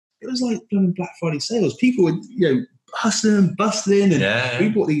it was like Black Friday sales. People were, hustling, bustling, and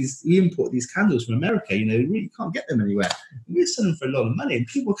we import these candles from America. You really can't get them anywhere. And we're selling them for a lot of money, and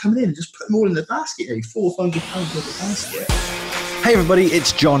people were coming in and just putting them all in the basket. £400 worth of basket. Hey everybody,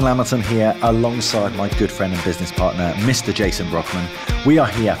 it's John Lamilton here, alongside my good friend and business partner, Mr. Jason Brockman. We are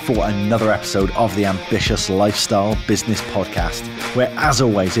here for another episode of the Ambitious Lifestyle Business Podcast, where, as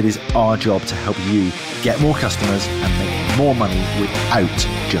always, it is our job to help you get more customers and make more money without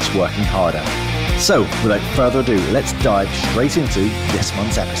just working harder. So, without further ado, let's dive straight into this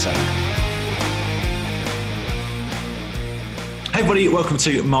month's episode. Hey everybody, welcome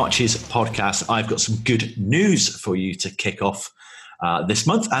to March's podcast. I've got some good news for you to kick off this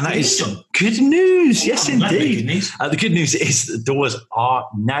month, and that is good news. Yes, indeed. The good news is the doors are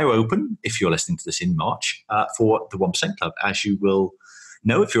now open, if you're listening to this in March, for the 1% Club. As you will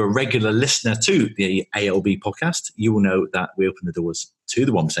know, if you're a regular listener to the ALB podcast, you will know that we open the doors to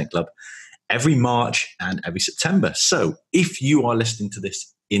the 1% Club every March and every September. So if you are listening to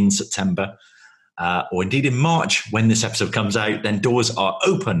this in September, or indeed in March when this episode comes out, then doors are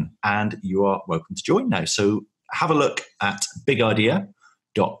open and you are welcome to join now. So have a look at bigidea.co.uk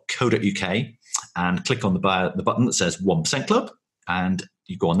and click on the button that says 1% Club. And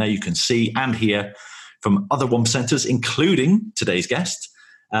you go on there, you can see and hear from other 1%ers, including today's guest,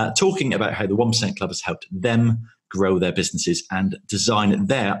 talking about how the 1% Club has helped them grow their businesses and design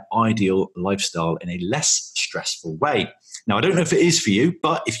their ideal lifestyle in a less stressful way. Now, I don't know if it is for you,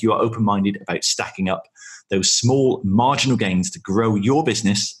 but if you are open-minded about stacking up those small marginal gains to grow your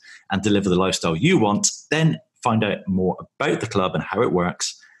business and deliver the lifestyle you want, then find out more about the club and how it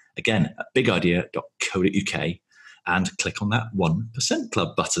works, again, at bigidea.co.uk, and click on that 1%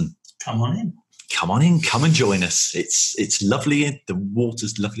 Club button. Come on in. Come on in. Come and join us. It's lovely. The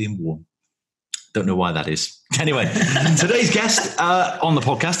water's lovely and warm. Don't know why that is. Anyway, today's guest on the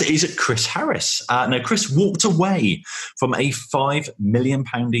podcast is Chris Harris. Now, Chris walked away from a £5 million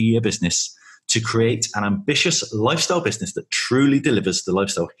a year business to create an ambitious lifestyle business that truly delivers the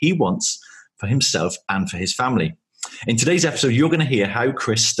lifestyle he wants for himself and for his family. In today's episode, you're going to hear how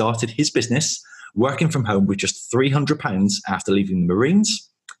Chris started his business working from home with just £300 after leaving the Marines,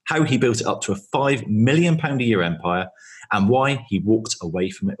 how he built it up to a £5 million a year empire, and why he walked away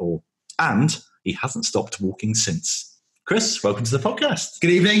from it all. And he hasn't stopped walking since. Chris, welcome to the podcast.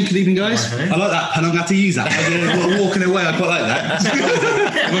 Good evening, guys. I like that, and I'm going to use that. Walking away, I quite like that.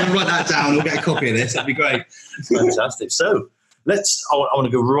 I'm going to write that down. We'll get a copy of this. That'd be great. Fantastic. So I want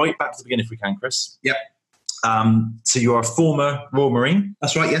to go right back to the beginning if we can, Chris. Yep. So you're a former Royal Marine.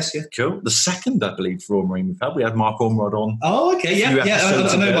 That's right. Yes. Yeah. Cool. The second, I believe, Royal Marine we've had. We had Mark Ormrod on. Oh, okay. Yeah.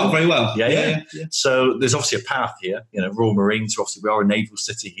 I know Mark very well. Yeah. So there's obviously a path here. Royal Marines. Obviously, we are a naval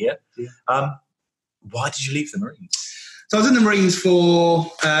city here. Yeah. Why did you leave the Marines? So I was in the Marines for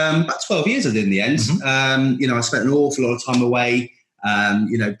about 12 years. I did in the end. Mm-hmm. I spent an awful lot of time away.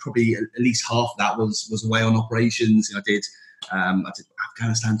 Probably at least half of that was away on operations. I did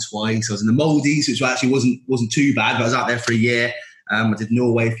Afghanistan twice. I was in the Maldives, which actually wasn't too bad, but I was out there for a year. I did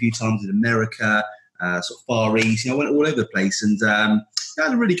Norway a few times, did America, sort of Far East. I went all over the place, and I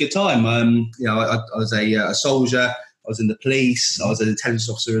had a really good time. I was a soldier. I was in the police. I was an intelligence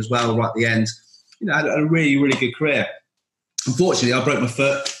officer as well. Right at the end, I had a really, really good career. Unfortunately, I broke my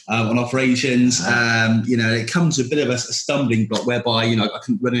foot on operations. It comes to a bit of a stumbling block whereby I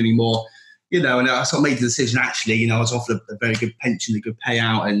couldn't run anymore. And I sort of made the decision, actually, I was offered a very good pension, a good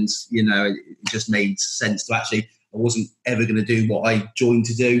payout, and, it just made sense to actually, I wasn't ever going to do what I joined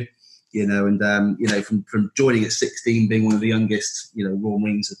to do, from joining at 16, being one of the youngest, Royal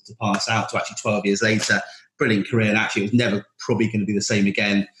Marines to pass out, to actually 12 years later, brilliant career, and actually it was never probably going to be the same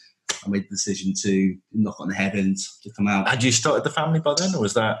again. I made the decision to knock on the head and to come out. Had you started the family by then, or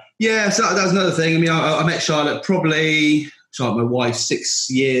was that? Yeah, so that was another thing. I met Charlotte, my wife, 6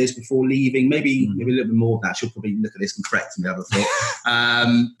 years before leaving, maybe a little bit more than that. She'll probably look at this and correct me, I would have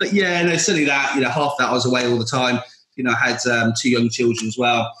thought. But yeah, certainly that, half that I was away all the time. I had 2 young children as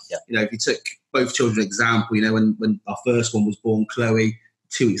well. Yeah. If you took both children for example, when our first one was born, Chloe,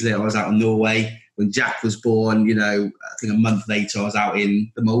 2 weeks later I was out in Norway. When Jack was born, I think a month later I was out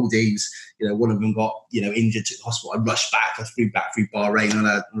in the Maldives. One of them got, injured, to the hospital. I rushed back. I flew back through Bahrain on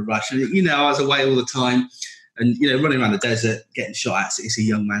a rush. And, I was away all the time. And, running around the desert, getting shot at, it's a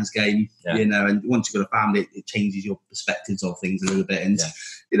young man's game, and once you've got a family, it changes your perspectives of things a little bit. And,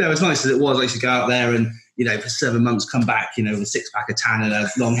 as nice as it was, I used to go out there and, for 7 months, come back, with a 6-pack of tan and a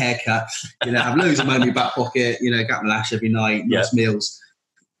long haircut, have loads of money in your back pocket, get my lash every night, nice meals.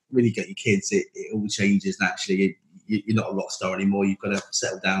 When you get your kids, it all changes naturally. You're not a rock star anymore. You've got to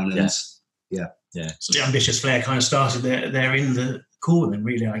settle down and, So the ambitious flair kind of started there in the core then,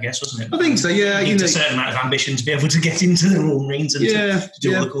 really, I guess, wasn't it? I think so, yeah. You need a certain amount of ambition to be able to get into the Royal Marines and to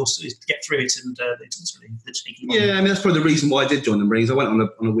do all the courses, to get through it, and it's really the cheeky one. Yeah, I mean, that's probably the reason why I did join the Marines. I went on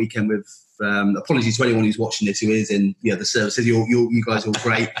a weekend with, apologies to anyone who's watching this who is in the services. You guys are all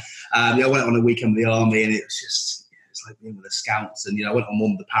great. I went on a weekend with the Army, and it was just, it's like being with the Scouts. And, I went on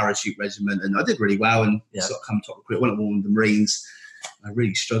one with the Parachute Regiment, and I did really well, and sort of come top of the group. I went on one with the Marines. I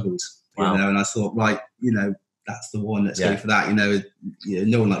really struggled, and I thought, right, that's the one. Let's go for that.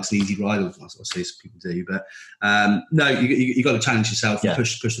 No one likes an easy ride. I suppose people do, but no, you got to challenge yourself and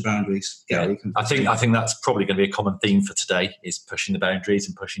push the boundaries. I think that's probably going to be a common theme for today: is pushing the boundaries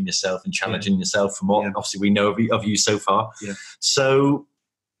and pushing yourself and challenging yourself. From what obviously we know of you so far. Yeah. So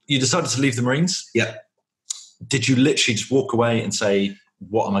you decided to leave the Marines. Yeah. Did you literally just walk away and say,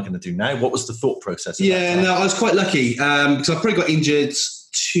 what am I going to do now? What was the thought process? No, I was quite lucky because I probably got injured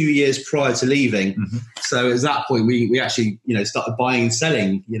 2 years prior to leaving. Mm-hmm. So at that point, we actually, started buying and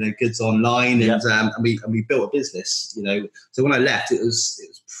selling, goods online, and we built a business. So when I left, it was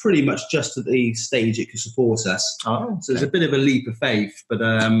pretty much just at the stage it could support us. Oh, okay. So it was a bit of a leap of faith, but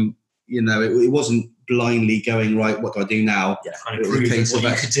it wasn't blindly going, right, what do I do now? Yeah, kind of proving what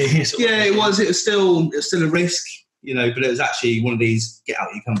you could do. It was still a risk. But it was actually one of these get out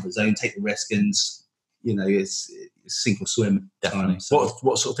of your comfort zone, take the risk, and it's sink or swim. Definitely. So,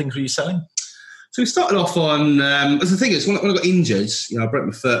 what sort of things were you selling? So we started off on. As the thing is, when I got injured, I broke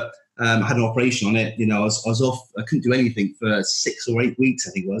my foot. I had an operation on it. I was off. I couldn't do anything for 6 or 8 weeks.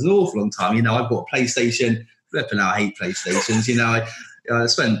 I think it was an awful long time. I bought a PlayStation. Flipping out, I hate PlayStations. I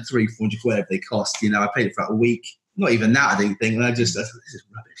spent $300-400 whatever they cost. I paid it for about a week. Not even that, I didn't think. And this is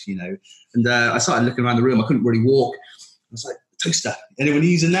rubbish, And I started looking around the room. I couldn't really walk. I was like, toaster. Anyone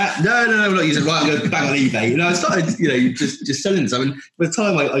using that? No, I'm not using it. Right, I'm going to bang on eBay. I started, just selling something. By the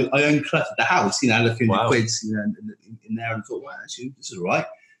time I uncluttered the house, looking at the quids, in there, and thought, well, actually, this is all right.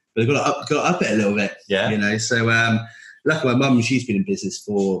 But I got to up it a little bit. Yeah. So luckily, my mum, she's been in business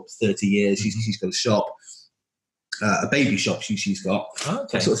for 30 years. She's got a shop. A baby shop she's got. Oh,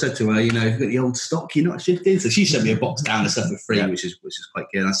 okay. I sort of said to her, you've got the old stock, you're not shifting. So she sent me a box down of stuff for free, which is quite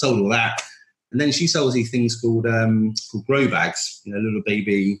good. And I sold all that. And then she sells these things called grow bags, little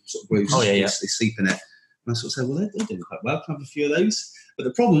baby sort of grows. They sleep in it. And I sort of said, well, they're doing quite well. Can I have a few of those? But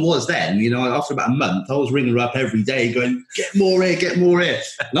the problem was then, after about a month, I was ringing her up every day going, get more here.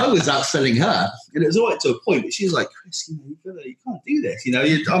 And I was outselling her. And it was all right to a point, but she was like, Chris, you can't do this.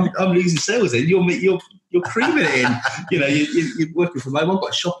 I'm losing sales in. You're creaming it in. You're working from home. I've got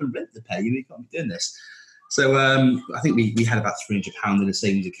a shop and rent to pay. You can't be doing this. So I think we had about £300 in a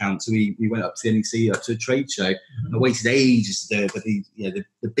savings account. So we went up to the NEC, up to a trade show. Mm-hmm. I waited ages to do it, but the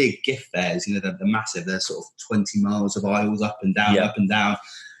big gift fairs, they're massive. They're sort of 20 miles of aisles up and down, up and down.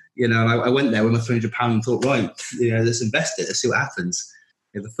 And I went there with my £300 and thought, right, let's invest it. Let's see what happens.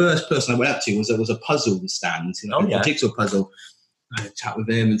 The first person I went up to was a puzzle stand, a jigsaw puzzle. I had a chat with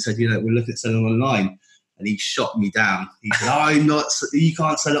him and said, we're looking at selling online. And he shot me down. He said, you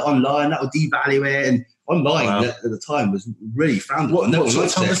can't sell it online. That will devalue it. And online at the time was really frowned upon. What sort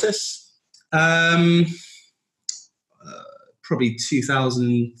of time was this? Probably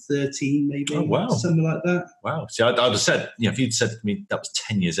 2013, maybe. Oh, wow. Something like that. Wow. See, I'd have said, if you'd said to me that was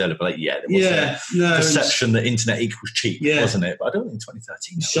 10 years earlier, but there was a perception that internet equals cheap, wasn't it? But I don't think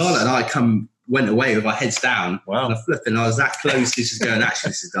 2013. Charlotte and I went away with our heads down. Wow. And I was that close to just going,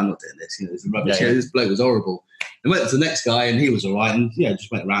 actually, I'm not doing this. This is rubbish. This bloke was horrible. And went to the next guy, and he was all right. And just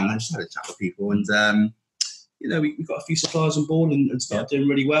went around and just had a chat with people. And we got a few suppliers on board and started doing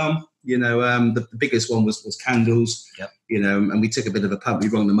really well. The biggest one was candles. Yep. And we took a bit of a punt. We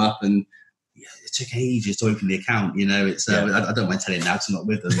rung them up, and it took ages to open the account. I don't mind telling now because I'm not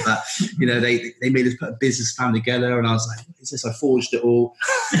with them, but they made us put a business plan together, and I was like, what is this? I forged it all.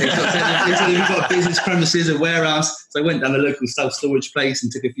 They said we've got a business premises, a warehouse. So I went down the local self-storage place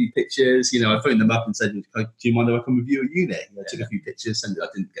and took a few pictures. I phoned them up and said, do you mind if I come with you a unit? I took a few pictures, and I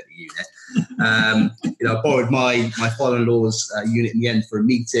didn't get the unit. I borrowed my father-in-law's unit in the end for a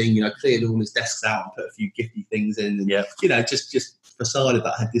meeting. Cleared all his desks out and put a few gifty things in, and just facade that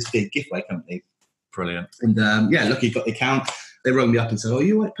I had this big giftway company. Brilliant. And lucky got the account. They rang me up and said,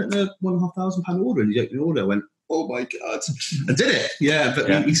 you might put a £1,500 order in. You opened the order. I went, oh my God. I did it.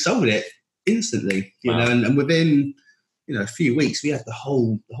 But we sold it instantly, and within, a few weeks we had the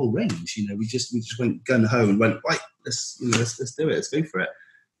whole range. We just went gun ho and went, right, let's do it. Let's go for it.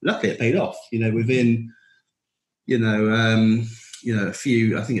 Luckily it paid off, within, a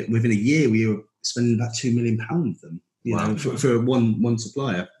few, I think within a year we were spending about £2 million with them. For one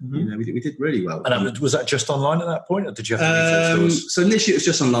supplier. Mm-hmm. We did really well. And was that just online at that point, or did you have to retail stores? So initially it was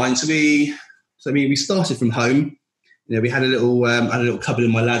just online. So we started from home. we had a little cupboard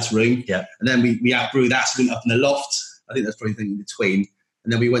in my lad's room. Yeah. And then we outgrew that, so we went up in the loft. I think that's probably the thing in between.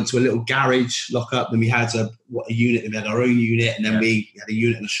 And then we went to a little garage lock-up. Then we had a unit. And we had our own unit. And then we had a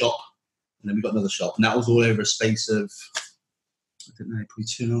unit in a shop. And then we got another shop. And that was all over a space of, I don't know, probably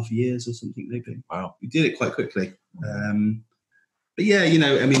 2.5 years or something maybe. Wow. We did it quite quickly. But yeah,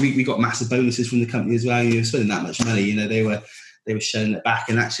 we got massive bonuses from the company as well. Spending that much money, they were showing it back.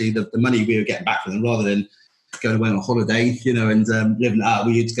 And actually the money we were getting back from them, rather than going away on a holiday, and living it up,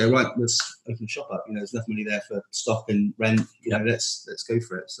 we had to go, right, let's open the shop up. There's enough money there for stock and rent. Let's go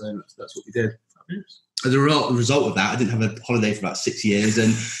for it. So that's what we did. As a result of that, I didn't have a holiday for about 6 years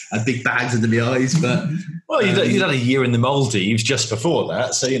and had big bags under my eyes. But well, you'd had a year in the Maldives just before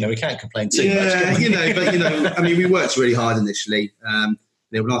that, so we can't complain too much. We worked really hard initially. When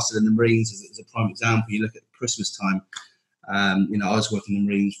I was in the Marines, as a prime example, you look at Christmas time. I was working in the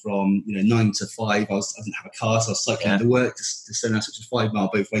Marines from 9 to 5. I didn't have a car, so I was cycling to work to Stonehouse, which was 5 mile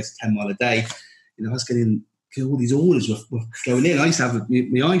both ways, 10 mile a day. I was getting all these orders were going in. I used to have my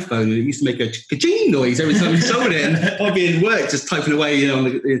iPhone, and it used to make a ka-ching noise every time you sold it. And I'd be in work just typing away,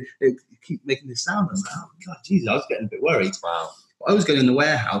 it keep making this sound. I was like, oh God, Jesus, I was getting a bit worried. Wow. I was going in the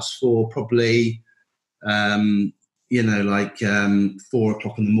warehouse for probably 4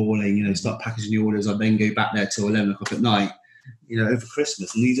 o'clock in the morning, start packaging the orders. I'd then go back there till 11 o'clock at night, over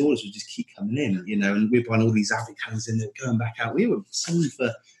Christmas. And these orders would just keep coming in, and we were buying all these calendars in, going back out. We were selling for,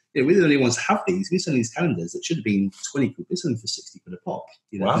 we're the only ones to have these. We were selling these calendars that should have been 20 quid. We're selling for 60 quid a pop,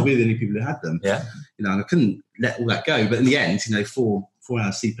 wow. Because we're the only people who had them. Yeah. And I couldn't let all that go. But in the end, 4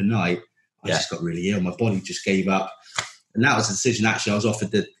 hours sleep a night, I just got really ill. My body just gave up. And that was a decision. Actually, I was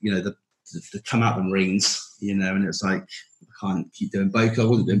offered to come out of the Marines, and it's like, I can't keep doing both. I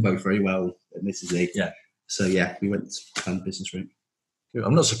wasn't doing both very well, admittedly. Yeah. So we went down the business route.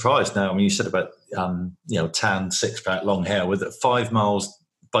 I'm not surprised now. I mean, you said about tan, 6-pack, long hair with a 5 miles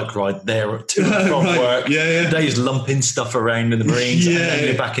bike ride there to and from work. Yeah. Days lumping stuff around in the Marines, and then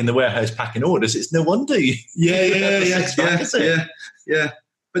you're back in the warehouse packing orders. It's no wonder you. Yeah.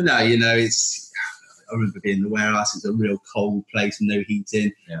 But no, it's. I remember being in the warehouse. It's a real cold place, no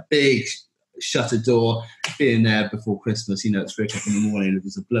heating. Yeah. Big shuttered door. Being there before Christmas, it's 3 o'clock in the morning. It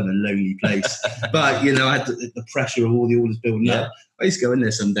was a blooming lonely place. But I had the pressure of all the orders building up. I used to go in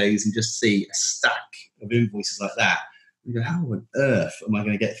there some days and just see a stack of invoices like that. You go, how on earth am I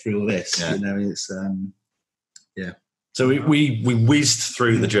going to get through all this? Yeah. It's So we whizzed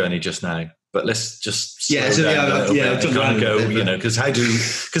through the journey just now, but let's just because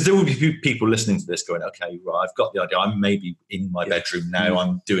there will be people listening to this going, okay, right, I've got the idea. I'm maybe in my bedroom now.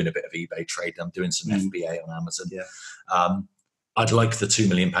 I'm doing a bit of eBay trade. I'm doing some FBA on Amazon. Yeah. I'd like the £2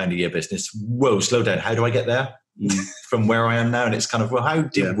 million a year business. Whoa, slow down. How do I get there from where I am now? And it's kind of, well, how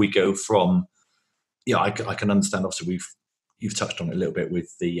did we go from? I can understand. Obviously, you've touched on it a little bit with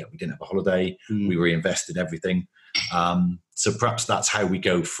we didn't have a holiday. We reinvested everything. So perhaps that's how we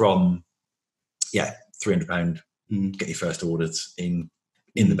go from £300, get your first orders in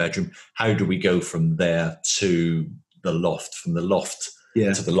the bedroom. How do we go from there to the loft? From the loft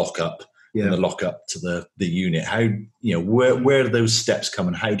to the lockup. From the lockup to the unit. How where do those steps come,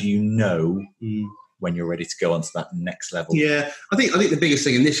 and how do you know when you're ready to go on to that next level? Yeah, I think the biggest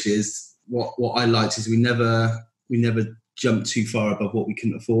thing initially is what I liked is we never jumped too far above what we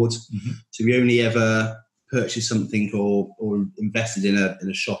couldn't afford. So we only ever purchased something or invested in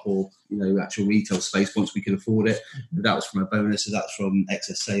a shop or actual retail space once we could afford it. That was from a bonus, so that's from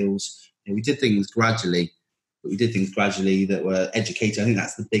excess sales. We did things gradually, that were educated. I think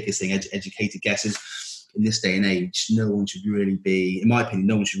that's the biggest thing. Educated guesses. In this day and age, no one should really be, in my opinion,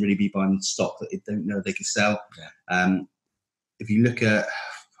 no one should really be buying stock that they don't know they can sell. If you look at,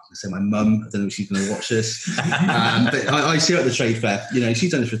 I say my mum, I don't know if she's going to watch this, but I see her at the trade fair.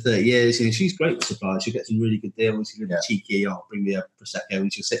 She's done this for 30 years. She's great with suppliers. She'll get some really good deals. She's really cheeky. I'll bring me a Prosecco,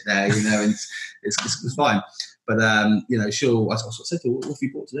 and she'll sit there, and it's fine. But I said to her, what have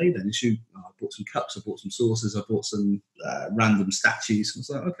you bought today then? And I bought some cups, I bought some saucers, I bought some random statues. I was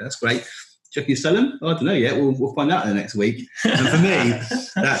like, okay, that's great. Do you reckon you sell them? I don't know yet. We'll find out in the next week. And for me,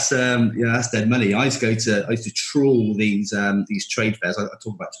 that's dead money. I used to trawl these trade fairs. I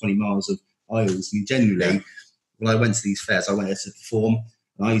talk about 20 miles of aisles, and generally, when I went to these fairs, I went there to perform,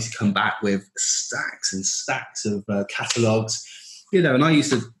 and I used to come back with stacks and stacks of catalogues. And I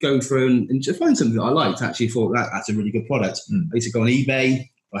used to go through and just find something that I liked. Actually, thought that's a really good product. I used to go on eBay.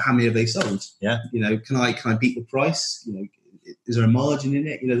 Or how many have they sold? Yeah. Can I beat the price? Is there a margin in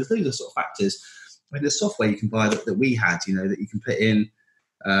it? There's loads of sort of factors. I mean, there's software you can buy that we had, that you can put in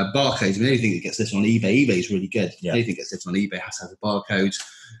barcodes. I mean, anything that gets listed on eBay is really good. Yeah. Anything that gets listed on eBay has to have a barcode.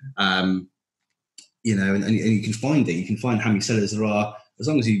 and you can find it. You can find how many sellers there are. As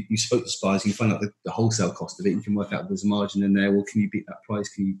long as you spoke to suppliers, you can find out the wholesale cost of it. You can work out if there's a margin in there. Well, can you beat that price?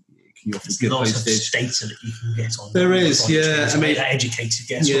 Can you offer good postage? There's lots of data that you can get on. There is, yeah. I mean, that educated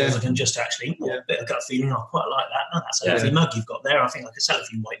guess rather than just actually a bit of gut feeling. I quite like that. Oh, that's a lovely mug you've got there. I think I could sell a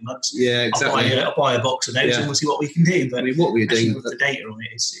few white mugs. Yeah, exactly. I'll buy a box of those and we'll see what we can do. But I mean, what we're doing with the data on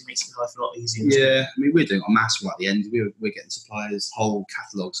it makes the life a lot easier. Yeah, I mean, we're doing it on mass right at the end. We're getting suppliers whole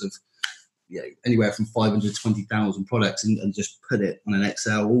catalogues of anywhere from 500 to 20,000 products and just put it on an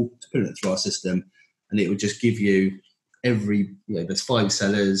Excel, to put it through our system, and it would just give you there's 5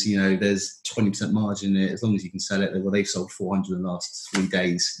 sellers, there's 20% margin in it. As long as you can sell it, they've sold 400 in the last 3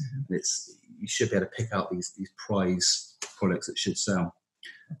 days. And you should be able to pick out these prize products that should sell.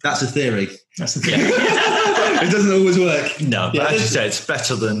 That's a theory. It doesn't always work. No, but as you say, it's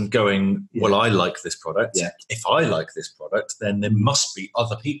better than going, well, I like this product. Yeah. If I like this product, then there must be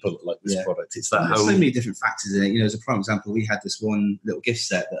other people that like this product. It's that There's so many different factors in it. As a prime example, we had this one little gift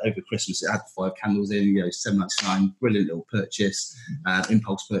set that over Christmas, it had 5 candles in, $7.99, brilliant little purchase,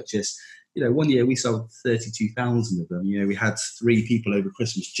 impulse purchase. One year we sold 32,000 of them. We had 3 people over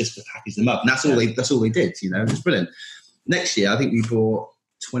Christmas just to package them up. And that's all they did, it was brilliant. Next year, I think we bought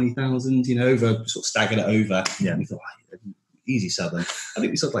 20,000, over, sort of staggered it over. Yeah. We thought, easy sell them. I think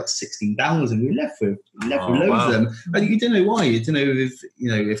we sold like 16,000. We left with loads of them. And you don't know why. You don't know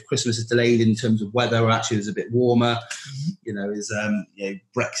if Christmas is delayed in terms of weather, or actually it was a bit warmer. Is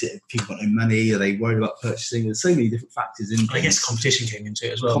Brexit, people got no money, are they worried about purchasing? There's so many different factors in. I guess competition came into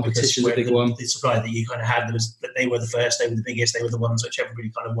it as well. Competition is a big one. The supplier that you kind of had, they were the first, they were the biggest, they were the ones which everybody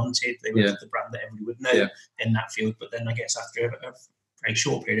kind of wanted. They were the brand that everybody would know in that field. But then I guess after a very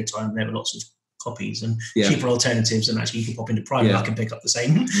short period of time, there were lots of copies and cheaper alternatives, and actually you can pop into Primark and pick up the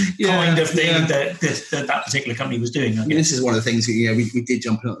same kind of thing that particular company was doing. I mean, this is one of the things we did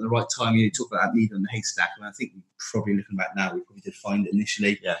jump in at the right time. You talk about that needle in the haystack, and I think probably looking back now, we probably did find it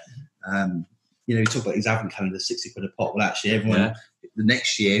initially. We talk about these advent calendars, 60 quid a pop. Well, actually, everyone the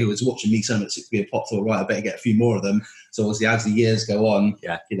next year who was watching me selling at 60 quid a pop thought, right, I better get a few more of them. So obviously, as the years go on,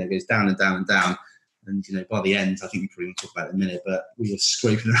 it goes down and down and down. And, by the end, I think we probably will talk about it in a minute, but we were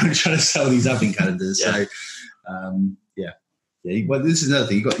scraping around trying to sell these advent calendars. So, well, this is another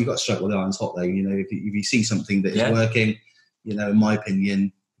thing. You've got to strike while the iron's hot, though. If you see something that is working, in my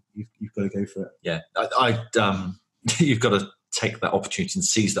opinion, you've got to go for it. Yeah. You've got to take that opportunity and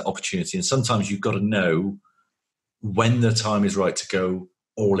seize that opportunity. And sometimes you've got to know when the time is right to go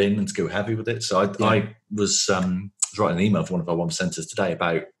all in and to go heavy with it. So I was writing an email for one of our one centres today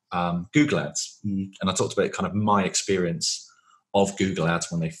about Google Ads. And I talked about kind of my experience of Google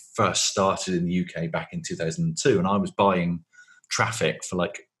Ads when they first started in the UK back in 2002. And I was buying traffic for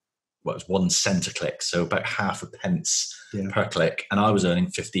it was 1 cent a click. So about half a pence per click. And I was earning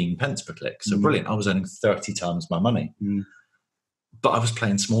 15 pence per click. So brilliant. I was earning 30 times my money. But I was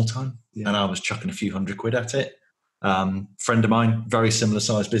playing small time and I was chucking a few hundred quid at it. Friend of mine, very similar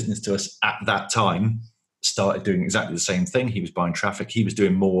sized business to us at that time, started doing exactly the same thing. He was buying traffic. He was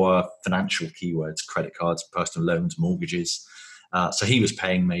doing more financial keywords, credit cards, personal loans, mortgages. So he was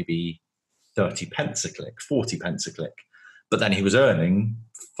paying maybe 30 pence a click, 40 pence a click. But then he was earning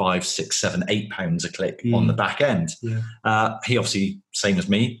 5, 6, 7, 8 pounds a click on the back end. He obviously, same as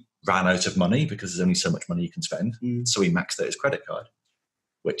me, ran out of money because there's only so much money you can spend. So he maxed out his credit card,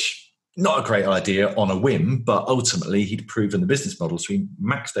 which not a great idea on a whim, but ultimately he'd proven the business model. So he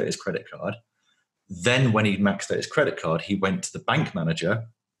maxed out his credit card. Then when he'd maxed out his credit card, he went to the bank manager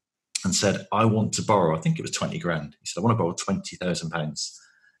and said, I want to borrow, I think it was 20 grand. He said, I want to borrow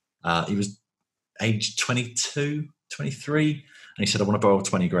 £20,000. He was aged 22, 23. And he said, I want to borrow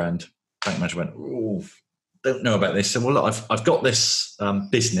 20 grand. Bank manager went, oh, don't know about this. He said, well, look, I've got this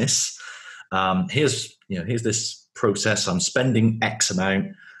business. Here's this process. I'm spending X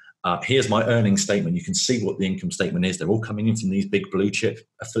amount. Here's my earnings statement. You can see what the income statement is. They're all coming in from these big blue chip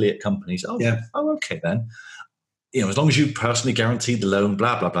affiliate companies. Oh, okay then. As long as you personally guaranteed the loan,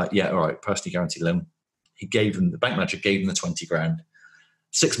 blah, blah, blah. Yeah, all right, personally guaranteed loan. The bank manager gave him the 20 grand.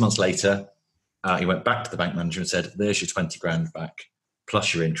 6 months later, he went back to the bank manager and said, there's your 20 grand back,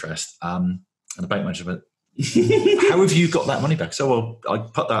 plus your interest. And the bank manager went, how have you got that money back? So, well, I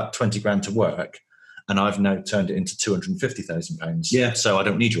put that 20 grand to work. And I've now turned it into £250,000. Yeah. So I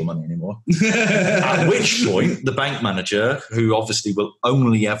don't need your money anymore. At which point, the bank manager, who obviously will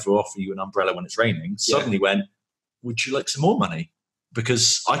only ever offer you an umbrella when it's raining, suddenly went, would you like some more money?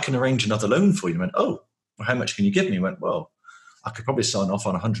 Because I can arrange another loan for you. And went, oh, well, how much can you give me? He went, well, I could probably sign off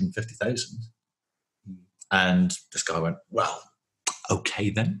on 150,000. And this guy went, well,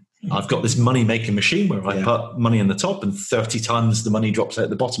 okay then. I've got this money-making machine where I put money in the top and 30 times the money drops out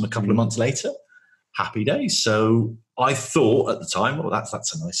the bottom a couple of months later. happy days. So I thought at the time, well, that's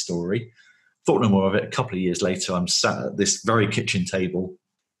a nice story. Thought no more of it. A couple of years later, I'm sat at this very kitchen table,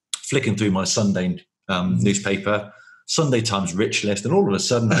 flicking through my Sunday newspaper, Sunday Times Rich List, and all of a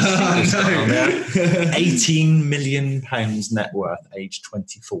sudden, I see this guy on there, £18 million net worth, age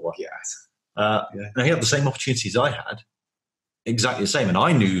 24. Yes. Now he had the same opportunities I had, exactly the same, and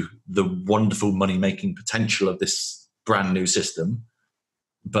I knew the wonderful money-making potential of this brand new system.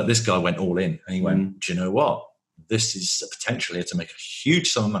 But this guy went all in, and he went, do you know what? This is a potential here to make a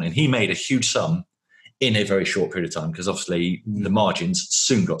huge sum of money. And he made a huge sum in a very short period of time, because obviously the margins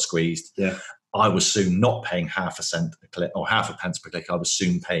soon got squeezed. Yeah. I was soon not paying half a cent a click or half a pence per click. I was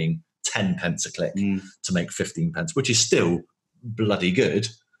soon paying 10 pence a click to make 15 pence, which is still bloody good.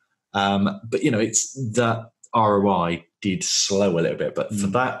 But, it's that ROI did slow a little bit. But for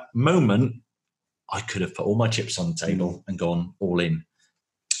that moment, I could have put all my chips on the table and gone all in.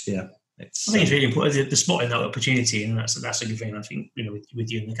 Yeah. I think it's really important, the spotting that opportunity, and that's a good thing. I think,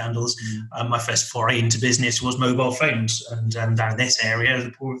 with you and the candles, my first foray into business was mobile phones, and down in this area,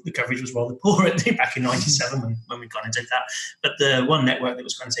 the coverage was rather poor back in '97 when we kind of did that. But the one network that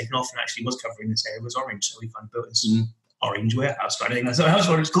was kind of taken off and actually was covering this area was Orange, so we kind of built this Orange warehouse. I think that's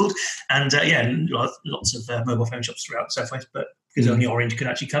what it's called, and lots of mobile phone shops throughout the Southwest, but because only Orange could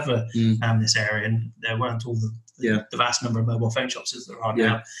actually cover this area, and there weren't all the vast number of mobile phone shops as there are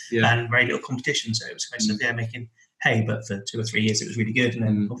now, and very little competition. So it was kind of making hay, but for 2 or 3 years it was really good, and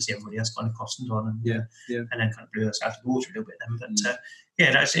then obviously everybody else kind of costed on, and then kind of blew us out of the water a little bit then. But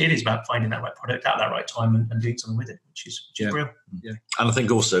it is about finding that right product at that right time and doing something with it, which is brilliant. Yeah, and I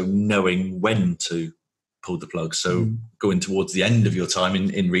think also knowing when to pull the plug. So going towards the end of your time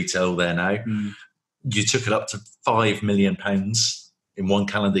in retail there now, you took it up to £5 million in one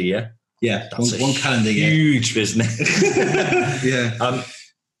calendar year. Yeah, that's one calendar year. Huge business. Yeah.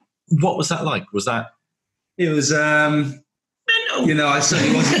 What was that like? Was that? It was. I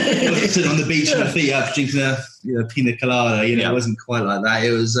certainly wasn't sitting on the beach with my feet up drinking a pina colada. It wasn't quite like that.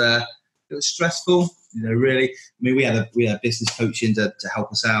 It was stressful. Really. I mean, we had a business coach in to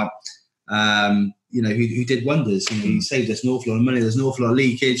help us out. Who did wonders. He saved us an awful lot of money. There's an awful lot of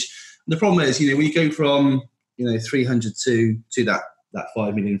leakage. And the problem is, when you go from 300 to that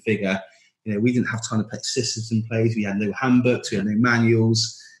 5 million figure, we didn't have time to put systems in place. We had no handbooks, we had no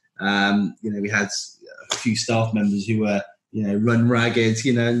manuals. We had a few staff members who were, run ragged.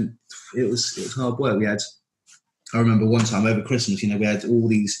 And it was hard work. I remember one time over Christmas, we had all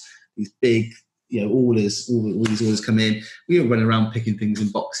these big, orders, all these orders come in. We were running around picking things in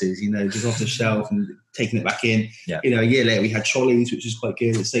boxes, just off the shelf and taking it back in. Yeah. A year later we had trolleys, which was quite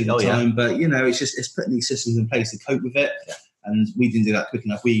good. It saved time. But it's putting these systems in place to cope with it. Yeah. And we didn't do that quick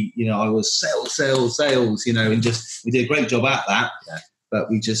enough. I was sales, and we did a great job at that. Yeah. But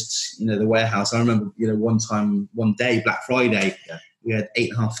we just, the warehouse. I remember, one day, Black Friday, we had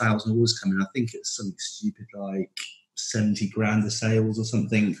 8,500 orders coming. I think it's something stupid like 70 grand of sales or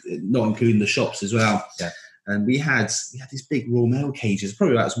something, not including the shops as well. Yeah. And we had these big raw mail cages,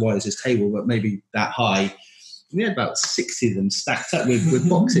 probably about as wide as this table, but maybe that high. We had about 60 of them stacked up with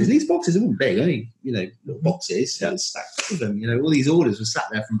boxes. And these boxes weren't big, only, little boxes stacked up with them. All these orders were sat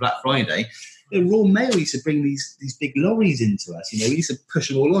there from Black Friday. Raw Mail used to bring these big lorries into us. We used to push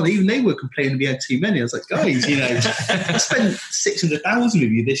them all on. Even they were complaining we had too many. I was like, guys, I spent 600,000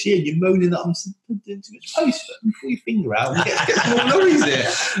 with you this year. You're moaning that I'm doing too much post. Pull your finger out and get some more lorries here.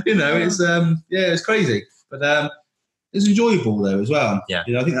 It's crazy. But it was enjoyable though as well. Yeah.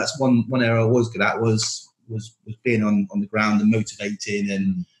 I think that's one area I was good at was being on the ground and motivating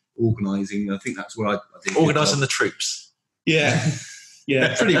and organising. I think that's where I did organising the troops. Yeah.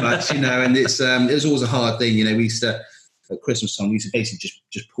 Yeah, pretty much, and it was always a hard thing. We used to, at Christmas time, we used to basically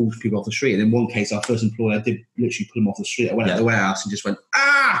just pull people off the street. And in one case, our first employee, I did literally pull him off the street. I went out the warehouse and just went,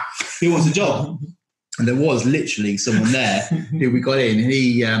 who wants a job? And there was literally someone there who we got in. And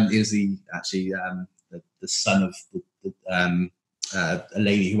he was the son of a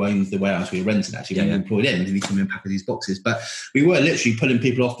lady who owned the warehouse we were renting, actually, when we employed him. And he came in and packed these boxes. But we were literally pulling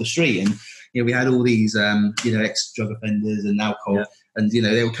people off the street. And, we had all these, ex-drug offenders and alcohol. Yeah. And,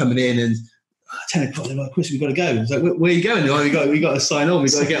 they were coming in and 10 o'clock, they're like, Chris, we've got to go. I was like, where are you going? We got to sign on.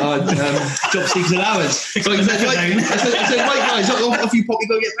 We've got to get our job seekers allowance. So I said, right, guys, off you pop, we've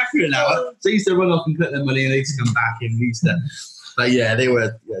got to get back here an hour. So they used to run off and collect their money and they used to come back and we used to. But they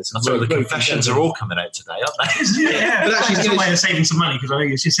were. I'm sorry, the confessions are all coming out today, aren't they? Yeah, but actually, it's a way of saving some money because I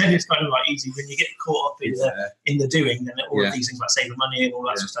think you said it's kind of like easy when you get caught up in the doing, then all of these things about saving money and all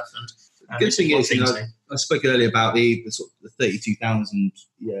that sort of stuff. And good thing is, I spoke earlier about the sort of the 32,000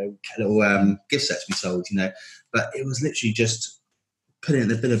 little gift sets we sold, but it was literally just put it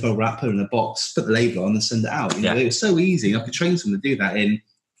in a bit of bubble wrap, put it in a box, put the label on and send it out. You know, it was so easy. I could train someone to do that in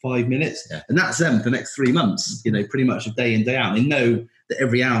 5 minutes. And that's them for the next 3 months, you know, pretty much a day in, day out. They know that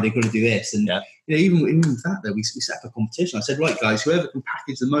every hour they've got to do this. And, you know, even with that, though, we set up a competition. I said, right, guys, whoever can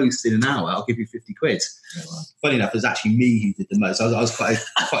package the most in an hour, I'll give you 50 quid. Funny enough, it was actually me who did the most. I was quite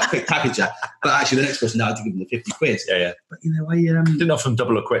a quick packager. But actually, the next person, I had to give them the 50 quid. But, you know, I... didn't offer them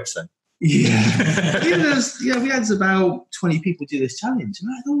double or quits then? We had about 20 people do this challenge. And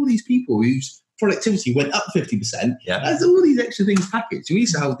I had all these people whose productivity went up 50%. There's all these extra things packaged. We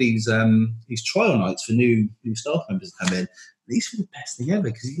used to have these trial nights for new staff members to come in. These were the best thing ever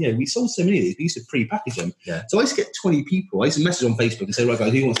because, you know, we sold so many of these. We used to pre-package them. So I used to get 20 people. I used to message on Facebook and say, right,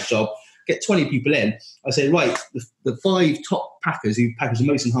 guys, who wants a job? Get 20 people in. I say, right, the 5 top packers who package the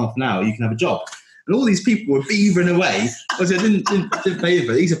most in half an hour, you can have a job. And all these people were beavering away. I didn't pay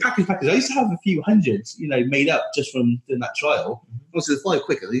for it. These are packers. I used to have a few hundred, you know, made up just from doing that trial. Also, the 5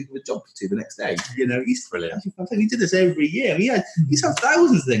 quicker, they were a job to the next day. You know, he's brilliant. He did this every year. I mean, he used to have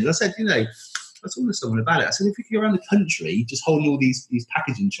thousands of things. I said, you know, I was talking to someone about it. I said, if we could go around the country just holding all these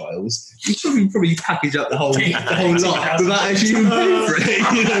packaging trials, you'd probably package up the whole lot without actually even paying for it.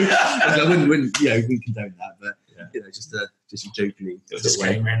 You know, I wouldn't, you know, we condone that, but you know, just a jokingly. It was just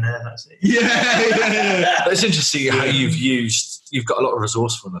came around there. That's it. Yeah. But it's interesting how you've got a lot of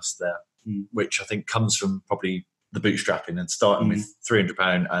resourcefulness there, which I think comes from probably the bootstrapping and starting with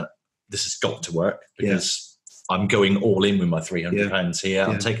 £300, and this has got to work because. I'm going all in with my £300 here.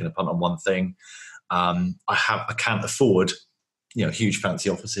 I'm taking a punt on one thing. I can't afford, you know, huge fancy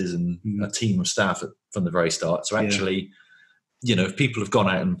offices and a team of staff from the very start. So actually, you know, if people have gone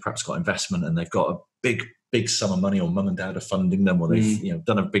out and perhaps got investment and they've got a big sum of money, or mum and dad are funding them, or they've you know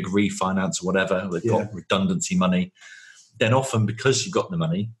done a big refinance or whatever, or they've got redundancy money, then often because you've got the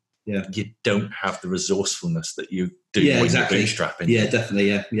money, you don't have the resourcefulness that you do when you're bootstrapping. Yeah, definitely.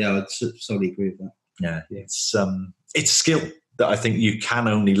 Yeah, I'd solely agree with that. Yeah, it's a skill that I think you can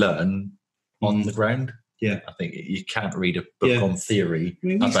only learn on the ground. Yeah, I think you can't read a book on theory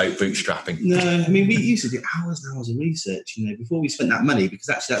about bootstrapping. No, I mean, we used to do hours and hours of research, you know, before we spent that money, because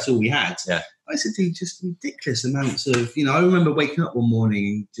actually that's all we had. I used to do just ridiculous amounts of, you know, I remember waking up one morning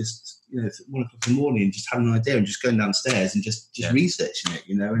and just, you know, 1 o'clock in the morning and just having an idea and just going downstairs and just researching it,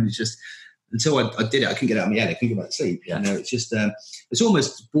 you know, and it's just, until I did it, I couldn't get it out of my head. I couldn't go back to sleep. You know, it's just, it's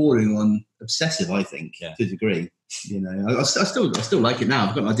almost bordering on obsessive, I think, to a degree. You know, I still like it now.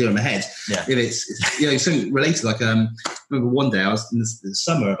 I've got an idea in my head. If it's you know, something related, like, I remember one day I was in the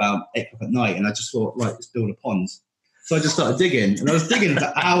summer about 8 o'clock at night and I just thought, right, let's build a pond. So I just started digging and I was digging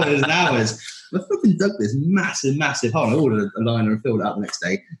for hours and hours. I fucking dug this massive hole. I ordered a liner and filled it out the next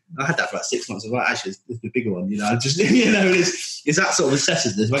day. I had that for about 6 months. I was like, actually, it's the bigger one. You know, I just, you know, it's that sort of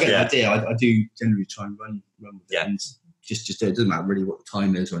obsessiveness. If I get an idea, I do generally try and run with it and just do it. It doesn't matter really what the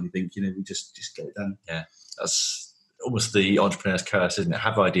time is or anything. You know, we just get it done. Yeah, that's almost the entrepreneur's curse, isn't it?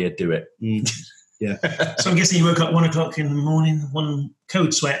 Have idea, do it. So I'm guessing you woke up 1 o'clock in the morning, one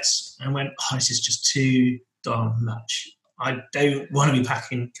cold sweats, and went, "Oh, this is just too darn much. I don't want to be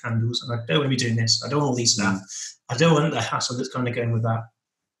packing candles, and I don't want to be doing this. I don't want all these staff. I don't want the hassle that's kind of going with that.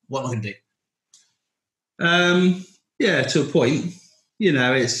 What am I going to do?" Yeah, to a point. You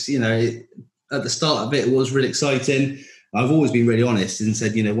know, it's, you know, at the start of it was really exciting. I've always been really honest and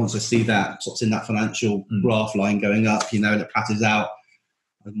said, you know, once I see that what's in that financial graph line going up, you know, and it plateaus out,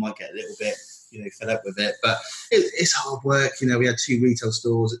 I might get a little bit, you know, fed up with it. But it's hard work. You know, we had 2 retail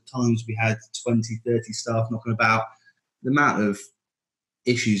stores. At times we had 20, 30 staff knocking about. The amount of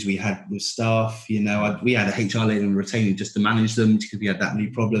issues we had with staff, you know, we had a HR lady and retaining just to manage them because we had that many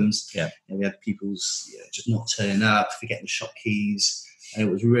problems. You know, we had people's just not turning up, forgetting shop keys. And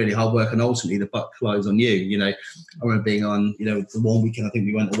it was really hard work. And ultimately the buck flies on you. You know, I remember being on, you know, the one weekend I think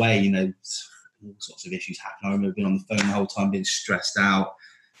we went away, you know, all sorts of issues happened. I remember being on the phone the whole time, being stressed out.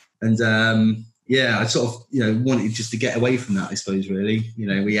 And I sort of, you know, wanted just to get away from that, I suppose, really. You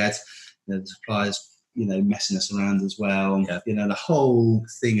know, we had the suppliers, you know, messing us around as well. You know, the whole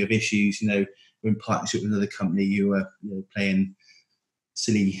thing of issues, you know, we're in partnership with another company who were, you know, playing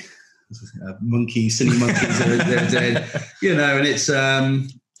silly monkeys they were doing, you know, and it's,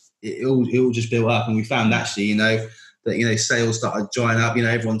 it all just built up. And we found actually, you know, that, you know, sales started drying up, you know,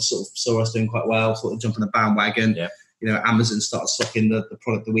 everyone sort of saw us doing quite well, sort of jumping the bandwagon. You know, Amazon started stocking the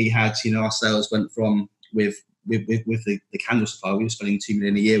product that we had. You know, our sales went from with the candle supply, we were spending $2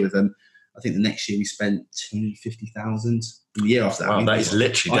 million a year with them. I think the next year we spent 250,000. The year after that, wow, that is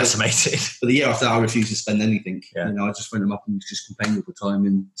literally decimated. But the year after that, I refused to spend anything. You know, I just went them up and just complained all the time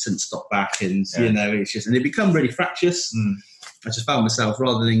and sent stock back, and you know, it's just, and it become really fractious. I just found myself,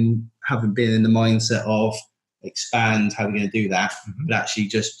 rather than having been in the mindset of expand, how we're going to do that, but actually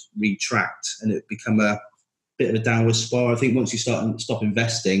just retract, and it become a bit of a downward spiral. I think once you stop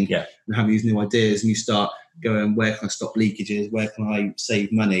investing and have these new ideas, and you start going, where can I stop leakages? Where can I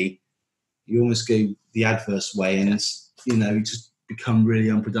save money? You almost go the adverse way, and you just become really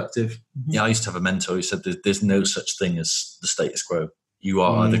unproductive. Yeah, I used to have a mentor who said there's no such thing as the status quo. You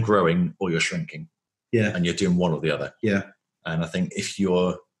are either growing or you're shrinking. Yeah, and you're doing one or the other. Yeah, and I think if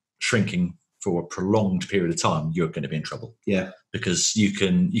you're shrinking for a prolonged period of time, you're going to be in trouble. Yeah, because you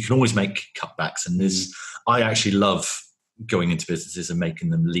can always make cutbacks, and I actually love going into businesses and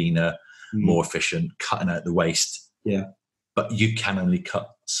making them leaner, more efficient, cutting out the waste. Yeah, but you can only cut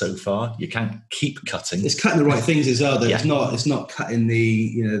so far. You can't keep cutting. It's cutting the right things as well, though. Yeah. It's not cutting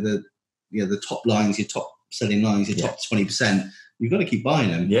the top lines, your top selling lines, your top 20%. You've got to keep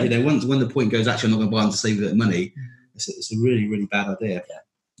buying them. Yeah. When the point goes, actually, I'm not going to buy them to save a bit of money. It's a really, really bad idea. Yeah.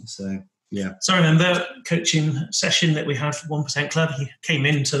 So. Yeah. So I remember coaching session that we had for 1% Club. He came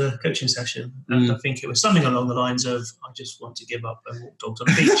into the coaching session, and I think it was something along the lines of, I just want to give up and walk dogs on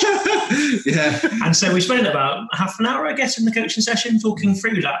the beach. Yeah. And so we spent about half an hour, I guess, in the coaching session talking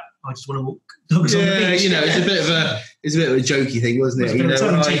through that. I just want to walk dogs on the beach. It's a bit of a jokey thing, wasn't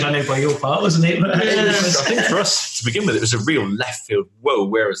it? I know by your part, wasn't it? But I think for us to begin with, it was a real left field. Whoa,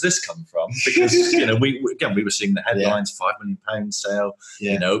 where has this come from? Because we were seeing the headlines, £5 million sale,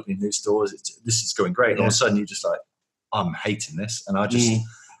 opening new stores. This is going great. And all of a sudden, you're just like, I'm hating this, and I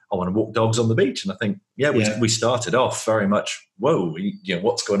want to walk dogs on the beach. And I think, we started off very much, whoa,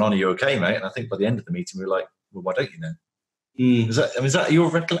 what's going on? Are you okay, mate? And I think by the end of the meeting, we were like, well, why don't you know? Is that your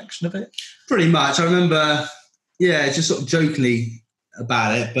recollection of it? Pretty much. I remember, just sort of jokingly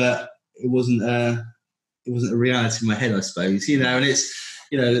about it, but it wasn't a reality in my head, I suppose. And it's,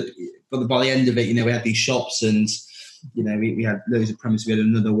 but by the end of it, we had these shops, and we had loads of premises. We had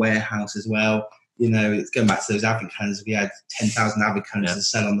another warehouse as well. It's going back to those advent calendars. We had 10,000 advent calendars to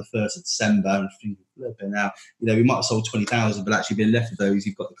sell on the 1st of December. And thinking a little bit now, we might have sold 20,000, but actually being left with those,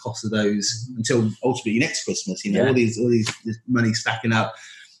 you've got the cost of those until ultimately next Christmas. All these this money stacking up.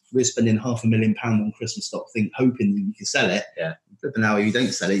 We're spending £500,000 on Christmas stock, hoping you can sell it. Yeah. But now if you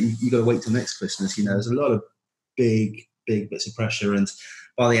don't sell it, you got to wait till next Christmas. There's a lot of big bits of pressure, and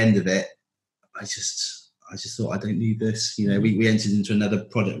by the end of it, I just thought, I don't need this. We entered into another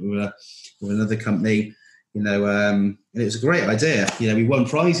product with another company, and it was a great idea. We won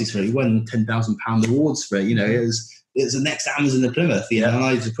prizes for it. We won £10,000 awards for it. It was the next Amazon of Plymouth. And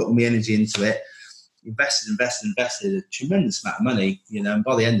I just put all my energy into it, invested a tremendous amount of money. And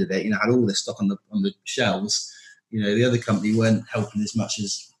by the end of it, I had all this stock on the shelves. The other company weren't helping as much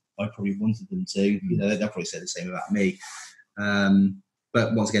as I probably wanted them to. They'll probably say the same about me.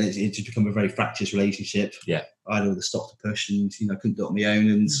 But once again, it just become a very fractious relationship. Yeah, I had all the stock to push, and I couldn't do it on my own.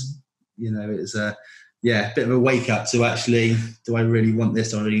 And it was a bit of a wake up to actually, do I really want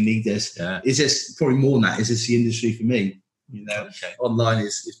this? Do I really need this? Yeah. It's just probably more than that. Is this the industry for me? Online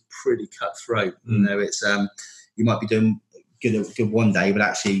is pretty cutthroat. It's you might be doing good one day, but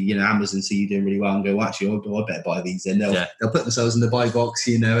actually, Amazon see you doing really well and go, well, actually, I better buy these. And they'll put themselves in the buy box,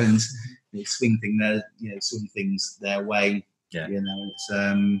 and swing things their way. Yeah, it's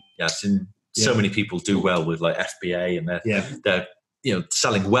I've seen so many people do well with like FBA, and they're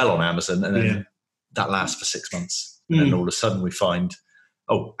selling well on Amazon, and then that lasts for 6 months, and then all of a sudden we find,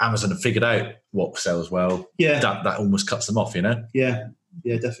 Amazon have figured out what sells well. Yeah, that almost cuts them off, Yeah,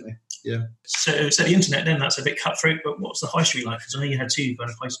 definitely. Yeah. So the internet then, that's a bit cutthroat, but what's the high street like? Because I know you had 2 kind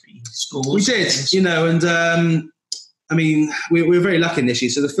of high street stores. We did, and we were very lucky in this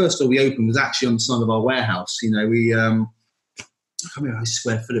year. So the first store we opened was actually on the side of our warehouse. We I can't remember how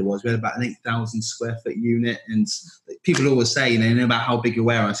square foot it was. We had about an 8,000 square foot unit, and people always say, about how big your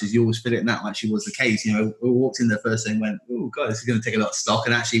warehouse is, you always fit it, and that actually was the case. We walked in there first day and went, oh God, this is going to take a lot of stock,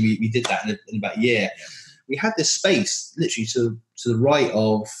 and actually we did that in about a year. Yeah. We had this space literally to the right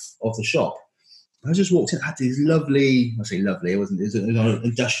of the shop. I just walked in, had these lovely, I say lovely, it was on an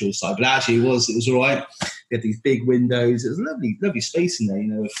industrial side, but actually it was all right. We had these big windows. It was a lovely space in there,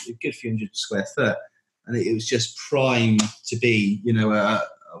 a good few hundred square foot. And it was just prime to be, a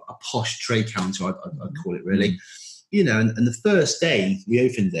posh trade counter, I'd call it really. And the first day we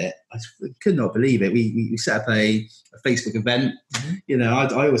opened it, I could not believe it. We set up a Facebook event. I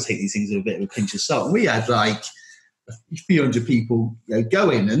always take these things with a bit of a pinch of salt. And we had like a few hundred people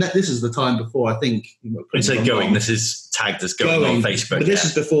going. And this is the time before, I think. When you say going, this is tagged as going on Facebook. But this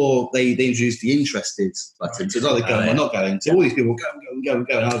is before they introduced the interested button. So it's either going or not going. So all these people go. And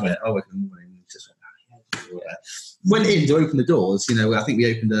I went, in the morning. Went in to open the doors. I think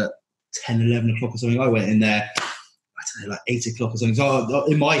we opened at 10, 11 o'clock or something. I went in there. don't know, like 8 o'clock or something. So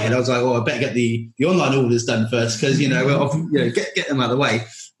in my head, I was like, I better get the online orders done first because, get them out of the way.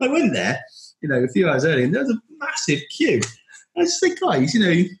 I went there, a few hours early, and there was a massive queue. And I just said, guys,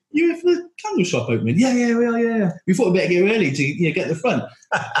 you here for the candle shop opening? Yeah, we are, yeah. We thought we'd better get early to get the front.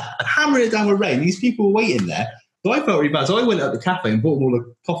 Hammering it down with rain. These people were waiting there. So I felt really bad. So I went up to the cafe and bought them all a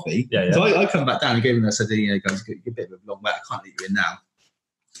coffee. Yeah. So I come back down and gave them, I said, guys, you're a bit of a long way. I can't let you in now.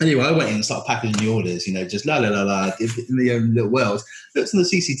 Anyway, I went in and started packaging the orders, just la, in my own little world. Looked on the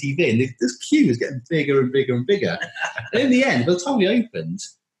CCTV and this queue was getting bigger and bigger and bigger. And in the end, by the time we opened,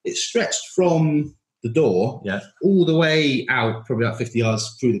 it stretched from the door all the way out, probably about 50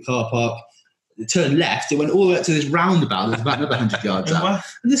 yards through the car park. It turned left. It went all the way up to this roundabout. There's about another 100 yards out.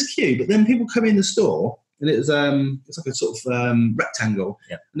 And this queue, but then people come in the store and it's like a sort of rectangle.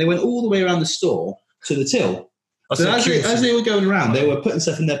 Yeah. And they went all the way around the store to the till. So as they were going around, they were putting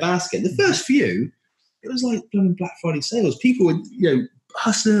stuff in their basket. The first few, it was like Black Friday sales. People were,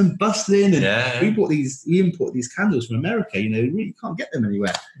 hustling, bustling, and we import these candles from America. You really can't get them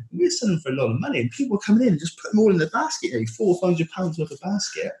anywhere. And we were selling them for a lot of money, and people were coming in and just putting them all in the basket. £400 or £500 worth of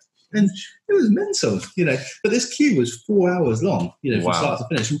basket, and it was mental. But this queue was 4 hours long. From start to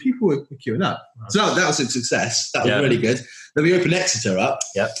finish, and people were queuing up. Wow. So that was a success. That was really good. Then we opened Exeter up.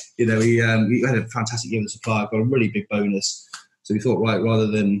 Yeah. We had a fantastic year with the supplier, got a really big bonus. So we thought, right, rather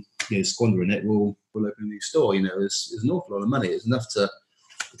than squandering it, we'll open a new store. It's an awful lot of money. It's enough to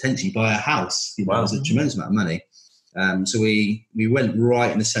potentially buy a house. It was a tremendous amount of money. So we went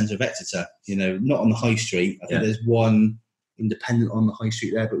right in the centre of Exeter. Not on the high street. I think there's one independent on the high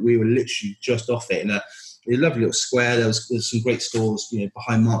street there, but we were literally just off it in a lovely little square. There was some great stores,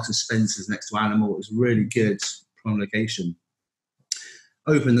 behind Marks and Spencer's next to Animal. It was really good, prime location.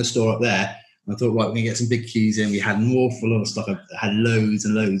 Opened the store up there. I thought, right, we're going to get some big queues in. We had an awful lot of stuff. I had loads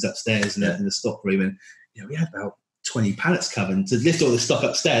and loads upstairs in the stock room. And we had about 20 pallets covered to lift all the stuff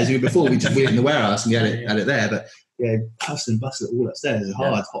upstairs. Before we just went in the warehouse and we had it there. But hustle and bustle all upstairs. It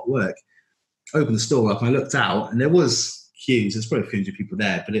was hot work. Opened the store up and I looked out and there was queues. There's probably a few hundred people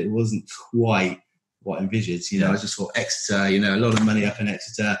there, but it wasn't quite what I envisaged. I just thought Exeter, a lot of money up in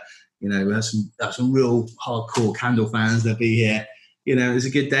Exeter. We had some real hardcore candle fans that'll be here. It was a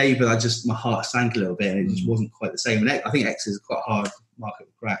good day, but my heart sank a little bit and it just wasn't quite the same. And I think Exeter is quite a hard market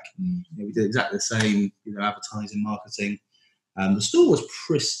to crack. We did exactly the same, advertising, marketing. The store was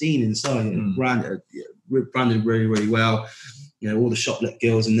pristine inside, branded really, really well. All the shop-lit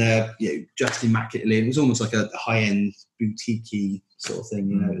girls in there, dressed immaculately. It was almost like a high-end boutique-y sort of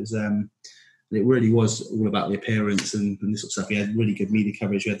thing. It really was all about the appearance and this sort of stuff. We had really good media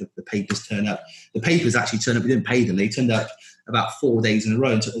coverage. We had the papers turn up. The papers actually turned up. We didn't pay them. They turned up about 4 days in a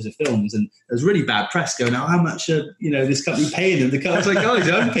row and took us to films. And there was really bad press going, how much are, this company paying them? I was like, guys,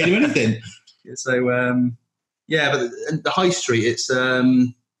 I haven't paid them anything. So, but the high street, it's...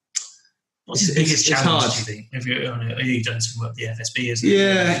 What's the biggest challenge, hard. Do you think? Have you done some work with the FSB?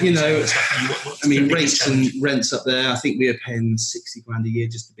 Rents up there. I think we are paying $60,000 a year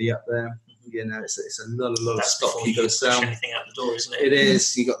just to be up there. It's a lot of stock you've got to sell. Anything out the door, isn't it? It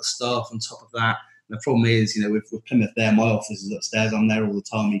is. You've got the staff on top of that. And the problem is, with Plymouth there, my office is upstairs. I'm there all the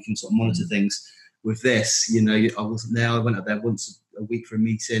time. You can sort of monitor things. With this, I wasn't there. I went up there once a week for a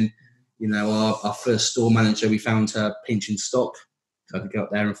meeting. Our first store manager, we found her pinching stock. So I could go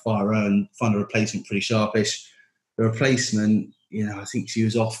up there and fire her and find a replacement pretty sharpish. The replacement, I think she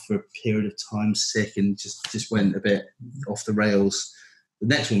was off for a period of time, sick, and just went a bit off the rails. The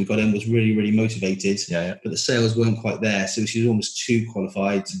next one we got in was really, really motivated, but the sales weren't quite there. So she was almost too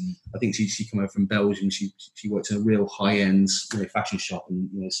qualified. I think she came over from Belgium. She worked in a real high-end fashion shop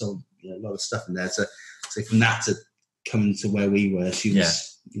and sold a lot of stuff in there. So from that to coming to where we were, she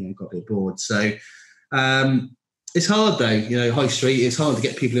was got a bit bored. So it's hard though, high street. It's hard to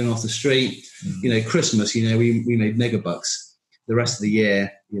get people in off the street. Christmas, we made mega bucks. The rest of the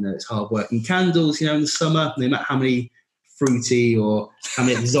year, it's hard work. And candles, in the summer, no matter how many fruity or how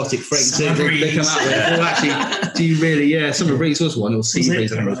many exotic fragrances they come out with. Well, actually, do you really? Summer breeze was one, or sea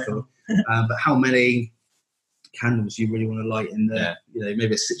breeze, I think it was called. But how many candles do you really want to light in there? Maybe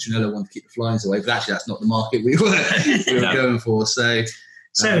a citronella one to keep the flies away, but actually that's not the market we were going for. So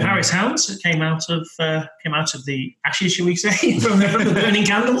Harris Hounds came out of the ashes, shall we say, from the burning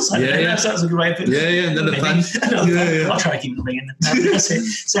candles. That was a good way of putting it. Another pun. I'll try to keep it ringing. That's it.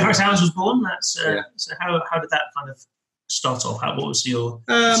 So Harris Hounds was born. So how did that kind of start off? What was your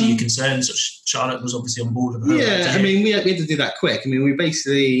concerns? Charlotte was obviously on board with her. we had to do that quick. We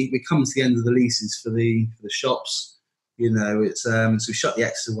come to the end of the leases for the shops. It's so we shut the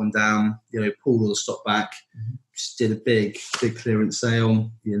Exeter one down. Pulled all the stock back. Just did a big clearance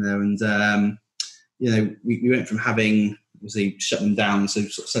sale. And we went from having, obviously, shut them down, so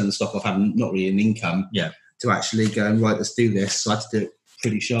sort of selling the stock off, having not really an income, to actually going, right, let's do this. So I had to do it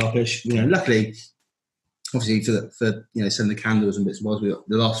pretty sharpish. Luckily, obviously, for selling the candles and bits and bobs,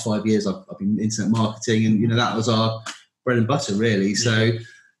 the last 5 years I've been internet marketing, and that was our bread and butter, really. So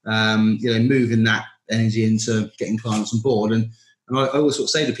moving that energy into getting clients on board, and I always sort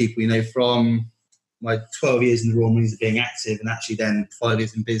of say to people, from my 12 years in the Royal Marines of being active, and actually then 5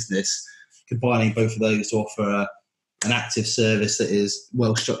 years in business, combining both of those to offer an active service that is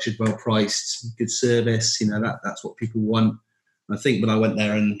well structured, well priced, good service. That's what people want. And I think when I went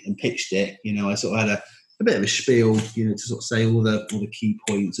there and pitched it, I sort of had a bit of a spiel, to sort of say all the key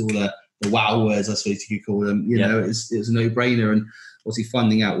points, all the wow words, I suppose you could call them. It was a no-brainer, and obviously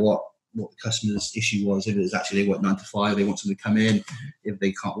finding out what the customer's issue was. If it was actually they want 9 to 5, they want someone to come in. If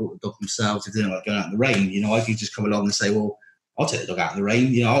they can't walk the dog themselves, if they don't like going out in the rain, I could just come along and say, well, I'll take the dog out in the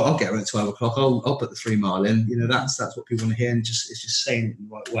rain. I'll get her at 12 o'clock. I'll put the 3 mile in. That's what people want to hear, and it's just saying it in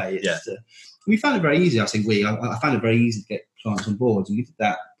the right way. We found it very easy. I think I found it very easy to get clients on board, and we did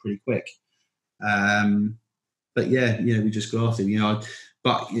that pretty quick. But we just got after it.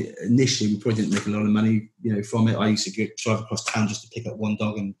 But initially, we probably didn't make a lot of money, from it. I used to drive across town just to pick up one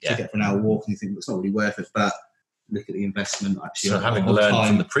dog and take it for an hour walk, and you think it's not really worth it. But look at the investment. Actually, so having learned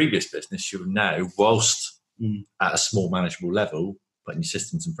from the previous business, you're now, whilst at a small manageable level, putting your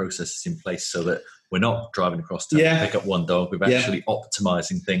systems and processes in place so that we're not driving across town to pick up one dog. We're actually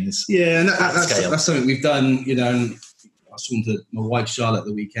optimising things. Yeah, and that's something we've done. And I was talking to my wife Charlotte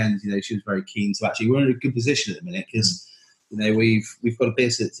the weekend. She was very keen to actually. We're in a good position at the minute because. We've got a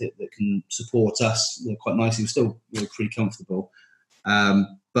business that can support us quite nicely. We're still pretty comfortable,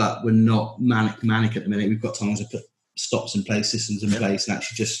 but we're not manic at the minute. We've got time to put stops in place, systems in place, and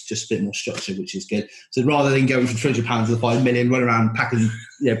actually just a bit more structure, which is good. So rather than going from £300 to 5 million, run around packing,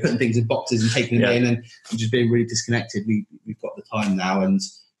 putting things in boxes and taking them in, and just being really disconnected, we've got the time now. And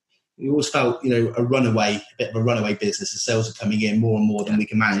we always felt, a bit of a runaway business. The sales are coming in more and more than we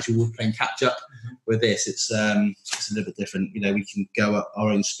can manage. We're playing catch up. With this, it's a little bit different. We can go at our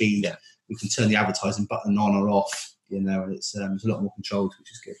own speed. We can turn the advertising button on or off. And it's a lot more controlled,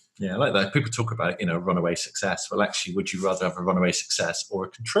 which is good. Yeah, I like that. People talk about runaway success. Well, actually, would you rather have a runaway success or a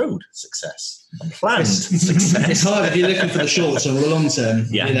controlled success, a planned success? It's hard if you're looking for the short term or the long term.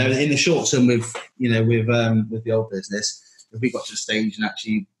 In the short term, with the old business, if we got to the stage and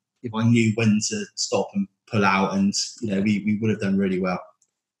actually, if I knew when to stop and pull out, and we would have done really well.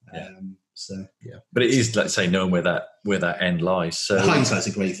 But it is, let's say, knowing where that end lies. So hindsight's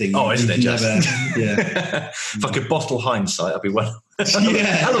a great thing. Isn't it? If I could bottle hindsight, I'd be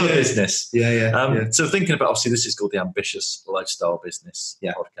hell of a business. So thinking about, obviously, this is called the Ambitious Lifestyle Business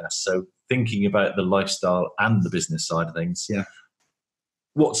podcast. So thinking about the lifestyle and the business side of things.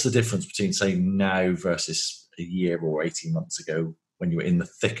 What's the difference between, say, now versus a year or 18 months ago when you were in the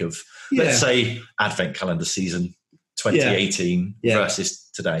thick of, let's say, Advent calendar season 2018 versus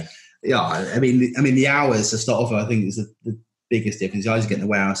today? I mean, the hours to start off, I think, is the biggest difference. I was getting the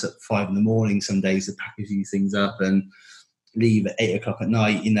warehouse at 5 a.m. some days to package these things up and leave at 8 o'clock at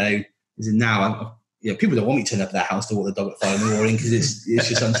night. As in now, people don't want me to turn up at their house to walk the dog at 5 a.m. because it's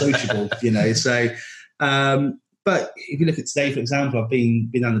just unsociable. So, but if you look at today, for example, I've been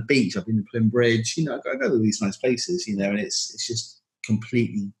on the beach. I've been to Plymouth Bridge. I go to all these nice places. And it's just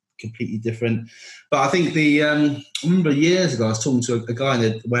completely different. But I think I remember years ago I was talking to a guy in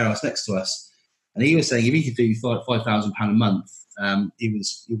the warehouse next to us, and he was saying if he could do £5,000 a month, he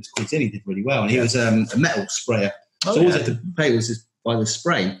was quite in. He did really well, and he was a metal sprayer. So all I had to pay was just buy the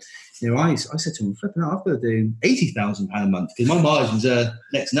spray. I said to him, flipping out, I've got to do £80,000 a month because my margins are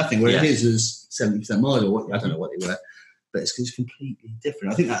next to nothing, where his was 70% margin, or I don't know what they were, but it's completely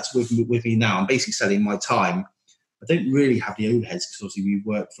different. I think that's with me now. I'm basically selling my time. I don't really have the overheads because obviously we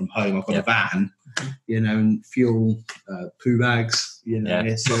work from home. I've got a van, and fuel, poo bags,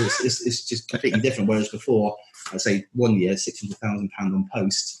 so it's just completely different. Whereas before, I'd say 1 year, £600,000 on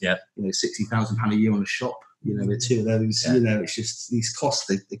post, £60,000 a year on a shop, with two of those, it's just these costs,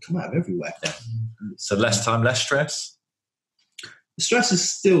 they come out of everywhere. So less time, less stress? The stress is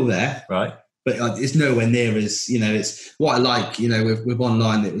still there. Right. But it's nowhere near as, it's what I like, with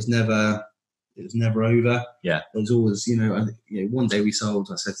online, it was never over. It was always, one day we sold,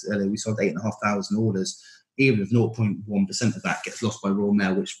 I said earlier, we sold 8,500 orders. Even if 0.1% of that gets lost by Royal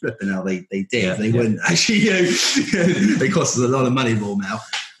Mail, which flipping hell they did. They wouldn't actually, they cost us a lot of money, Royal Mail.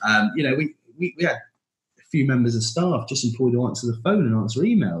 We had a few members of staff just employed to answer the phone and answer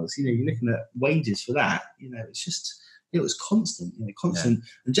emails. You're looking at wages for that. It's just, it was constant, constant. Yeah.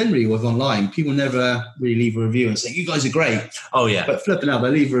 And generally with online, people never really leave a review and say, you guys are great. Oh, yeah. But flipping out,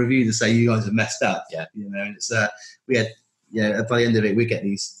 they leave a review to say, you guys are messed up. Yeah. And it's, we had, by the end of it, we get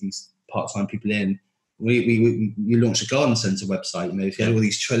these part-time people in. We launched a garden centre website. If you had all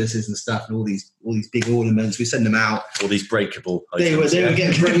these trellises and stuff and all these big ornaments, we send them out. All these breakable items. They were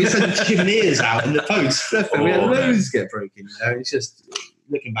getting broken. We sent chimeneas out in the post. We had loads get broken. It's just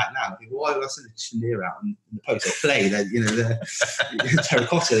looking back now. I think, why would I send a chimney out in the post or clay? They're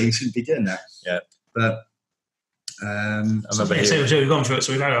terracotta. You shouldn't be doing that. Yeah, but. So we've gone through it.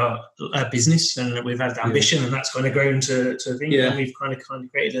 So we've had our business and we've had ambition, and that's kind of grown to a thing. Yeah. And we've kind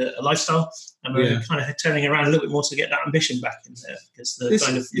of created a lifestyle, and we're kind of turning around a little bit more to get that ambition back in there, because the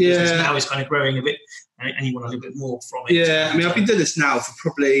business now is kind of growing a bit, and you want a little bit more from it. Yeah, I mean, I've been doing this now for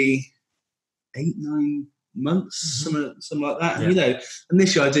probably 8-9 months, something like that. And, and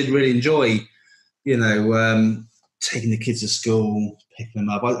this year I did really enjoy, taking the kids to school, picking them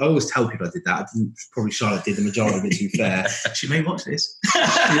up. I always tell people I did that. Probably Charlotte did the majority of it, to be fair. She may watch this.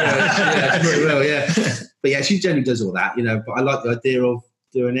 Yeah, she will, yeah. But yeah, she generally does all that, but I like the idea of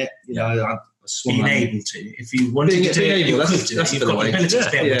doing it. I being able to. If you wanted to do it, you could do it. You've got the ability to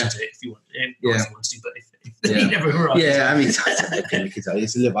be able to do it if you want. If you want to, but if you never arrive. Yeah, I mean, the kids out.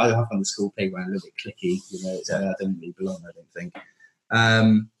 It's a little. I find the school playground a little bit clicky. I don't really belong. I don't think.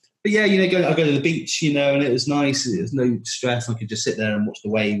 But yeah, I go to the beach, and it was nice. There was no stress. I could just sit there and watch the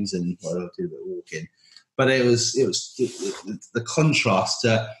waves and do a bit of walking. But it was the contrast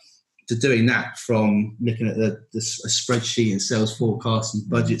to doing that from looking at a spreadsheet and sales forecasts and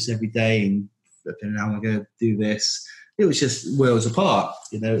budgets every day and flipping how am I going to do this. It was just worlds apart.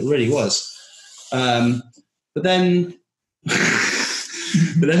 It really was. But then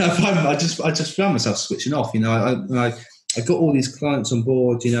I just found myself switching off. I got all these clients on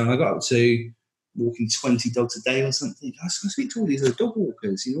board, and I got up to walking 20 dogs a day or something. I speak to all these other dog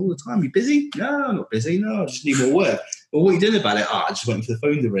walkers, all the time. You busy? No, I'm not busy. No, I just need more work. Well, what are you doing about it? I just went for the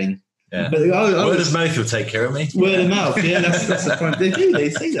phone to ring. Yeah. But, word of mouth will take care of me. Word of mouth, yeah, that's the point. They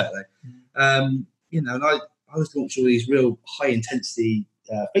say that though. And I was launching all these real high intensity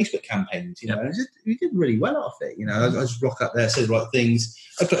Facebook campaigns, and we did really well off it. I just rock up there, say the right things.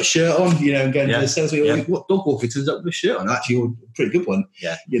 I put a shirt on, and go into the sales meeting. What dog walker turns up with a shirt on? Actually, a pretty good one.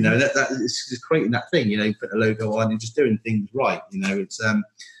 Yeah. That it's just creating that thing. Put a logo on and just doing things right. It's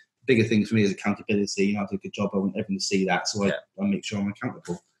bigger thing for me is accountability. I do a good job. I want everyone to see that, so I make sure I'm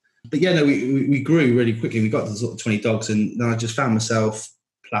accountable. But we grew really quickly. We got to sort of 20 dogs, and then I just found myself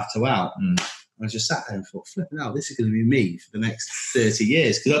plateau out. I just sat there and thought, flipping out, this is going to be me for the next 30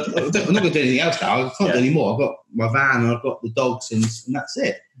 years. Because I'm not going to do anything else now. I can't do any more. I've got my van and I've got the dogs and that's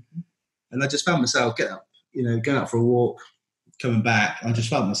it. And I just found myself getting up, going out for a walk, coming back. I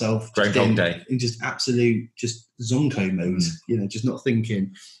just found myself Groundhog Day in just absolute, just zonko mode, just not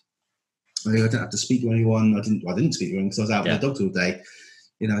thinking. I don't have to speak to anyone. I didn't speak to anyone because I was out with the dogs all day.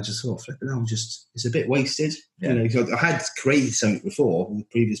 I just thought, flipping out, it's a bit wasted. I had created something before in the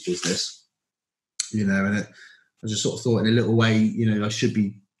previous business. And I just sort of thought in a little way, I should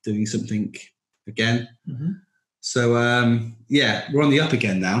be doing something again. So, we're on the up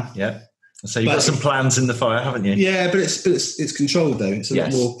again now. Yeah. So you've got some plans in the fire, haven't you? Yeah, but it's controlled though. It's a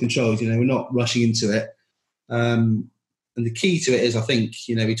lot more controlled. We're not rushing into it. And the key to it is, I think,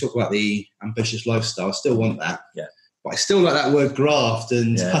 we talk about the ambitious lifestyle. I still want that. Yeah. But I still like that word graft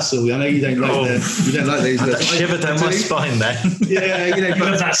and hustle. I know you don't like those words. Shiver down my spine then. Yeah, you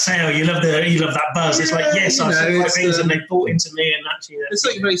love that sale. You love that buzz. It's like, yes, I said my things and they bought into me, and actually there's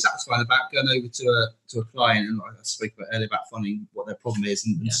something very satisfying about going over to a client, and like I spoke about earlier about finding what their problem is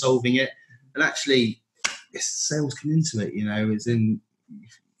and solving it, and actually sales come into it. It's in.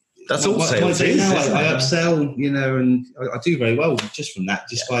 That's all sales is. I upsell, and I do very well just from that,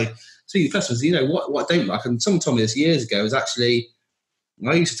 by speaking to customers. What I don't like, and someone told me this years ago, is actually,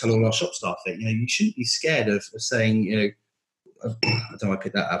 I used to tell all our shop staff that, you shouldn't be scared of saying, I don't know why I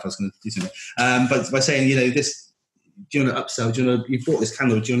picked that up, I was going to do something. But by saying, this, do you want to upsell? You bought this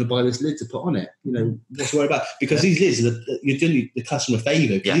candle, do you want to buy this lid to put on it? What's to worry about? Because these lids, you're doing the customer a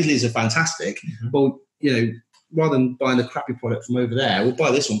favour, because these lids are fantastic. Well, rather than buying the crappy product from over there, we'll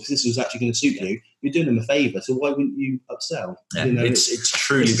buy this one because this was actually going to suit you. You're doing them a favour, so why wouldn't you upsell? Yeah. It's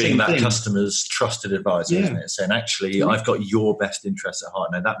truly being that customer's trusted advisor, isn't it? Saying, actually, I've got your best interests at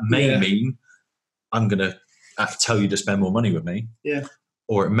heart. Now, that may mean I'm going to tell you to spend more money with me. Yeah.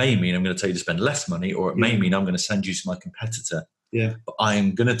 Or it may mean I'm going to tell you to spend less money, or it may mean I'm going to send you to my competitor. Yeah. But I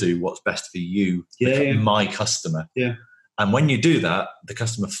am going to do what's best for you, my customer. Yeah. And when you do that, the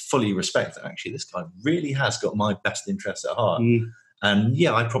customer fully respects that, actually, this guy really has got my best interests at heart. And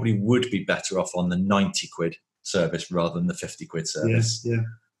I probably would be better off on the 90 quid service rather than the 50 quid service. Yeah.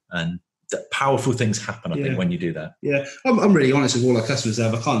 And powerful things happen, I think, when you do that. Yeah, I'm really honest with all our customers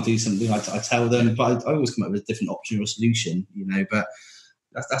there. If I can't do something, I tell them, but I always come up with a different option or a solution, but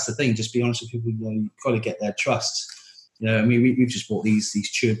that's the thing. Just be honest with people. You've got to get their trust. I mean, we've just bought these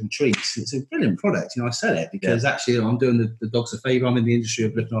chewable treats. It's a brilliant product. I sell it because actually I'm doing the dogs a favour. I'm in the industry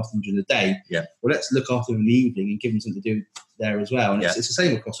of looking after them during the day. Yeah. Well, let's look after them in the evening and give them something to do there as well. And it's the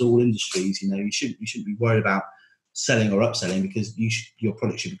same across all industries. You shouldn't be worried about selling or upselling because your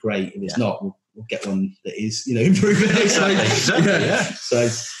product should be great. If it's not, we'll get one that is, improving.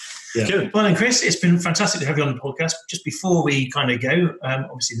 Good. Well, and Chris, it's been fantastic to have you on the podcast. Just before we kind of go,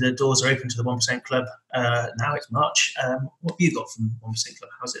 obviously the doors are open to the 1% Club. Now it's March. What have you got from 1% Club?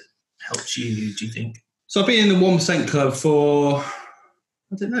 How's it helped you, do you think? So I've been in the 1% Club for,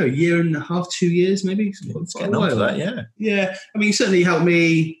 I don't know, a year and a half, 2 years maybe. It's getting on to that, yeah. Yeah. I mean, it certainly helped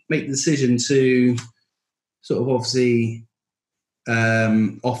me make the decision to sort of obviously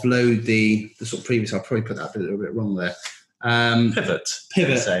offload the sort of previous. I'll probably put that a little bit wrong there. Pivot.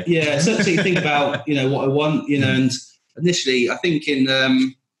 Yeah. So you think about, what I want, and initially I think in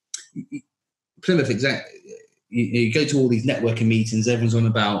Plymouth Exeter, you go to all these networking meetings, everyone's on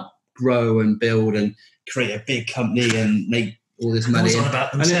about grow and build and create a big company and make all this money. On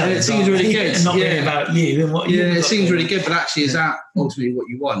about themselves, and it seems really good. And not really about you and what you it seems really good, but actually is that ultimately what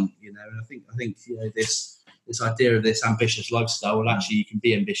you want, And I think this idea of this ambitious lifestyle, well, actually you can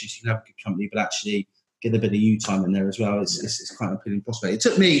be ambitious, you can have a good company, but actually get a bit of you time in there as well. It's quite an appealing prospect. It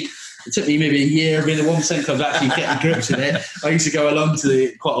took me maybe a year being a 1% Club to actually get the grips with it. I used to go along to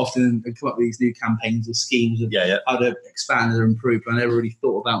it quite often and come up with these new campaigns or schemes of how to expand and improve. But I never really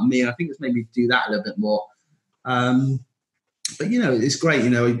thought about me. And I think it's made me do that a little bit more. But it's great.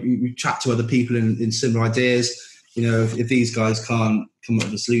 You chat to other people in similar ideas. If these guys can't come up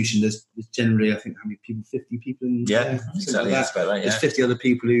with a solution, there's generally, I think, how many people? 50 people. Exactly. Like that. There's 50 other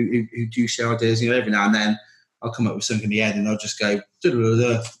people who do share ideas. Every now and then I'll come up with something in the head and I'll just go, what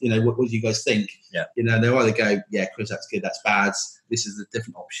do you guys think? Yeah. They'll either go, yeah, Chris, that's good, that's bad. This is a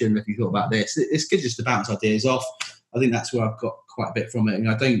different option. If you thought about this, it's good just to bounce ideas off. I think that's where I've got quite a bit from it.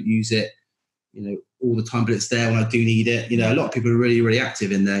 I don't use it, all the time, but it's there when I do need it. A lot of people are really, really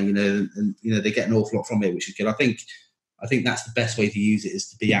active in there, and they get an awful lot from it, which is good. I think that's the best way to use it, is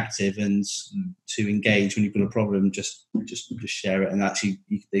to be active and to engage when you've got a problem. Just share it, and actually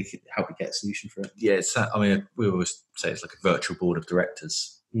they can help you get a solution for it. Yeah, it's that. I mean, we always say it's like a virtual board of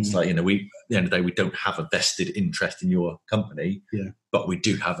directors. It's like, we, at the end of the day, we don't have a vested interest in your company, but we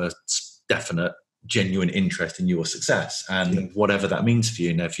do have a definite, genuine interest in your success, and whatever that means for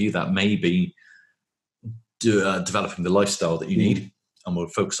you. For you, that may be developing the lifestyle that you need, and we'll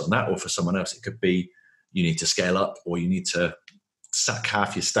focus on that. Or for someone else, it could be you need to scale up, or you need to sack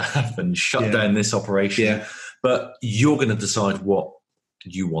half your staff and shut down this operation. Yeah. But you're going to decide what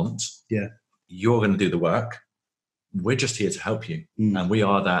you want. Yeah. You're going to do the work. We're just here to help you. And we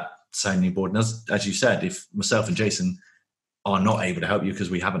are that sounding board. And as you said, if myself and Jason are not able to help you because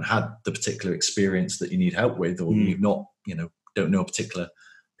we haven't had the particular experience that you need help with, or we've not, don't know a particular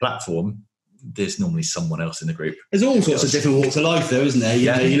platform, there's normally someone else in the group. There's all sorts of different walks of life though, isn't there?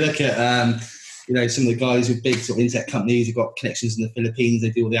 You look at, some of the guys with big sort of internet companies who've got connections in the Philippines,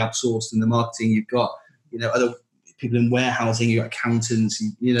 they do all the outsourced and the marketing. You've got, other people in warehousing, you've got accountants,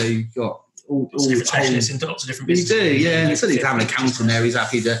 you've got all different specialists in lots of different businesses. You do, yeah. And certainly to have an accountant there, he's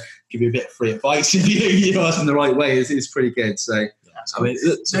happy to give you a bit of free advice if you ask him the right way. It's pretty good. So, I mean,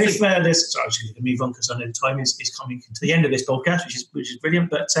 so if there's, sorry, I was going to move on because I know the time is coming to the end of this podcast, which is brilliant.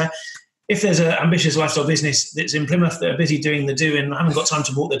 But if there's an ambitious lifestyle business that's in Plymouth that are busy doing the do and haven't got time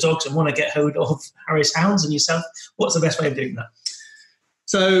to walk the dogs and want to get hold of Harris Hounds and yourself, what's the best way of doing that?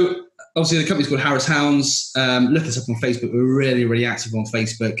 So obviously the company's called Harris Hounds. Look us up on Facebook. We're really, really active on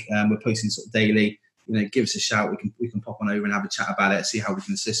Facebook. We're posting sort of daily. Give us a shout. We can pop on over and have a chat about it, see how we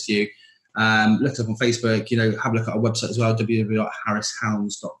can assist you. Look us up on Facebook. Have a look at our website as well,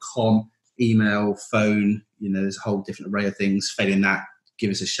 www.harrishounds.com. Email, phone. There's a whole different array of things. Failing that, give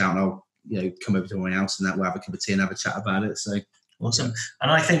us a shout. And I'll come over to everyone else and that we'll have a cup of tea and have a chat about it. So awesome. And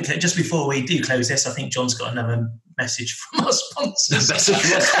I think just before we do close this, I think John's got another message from our sponsors.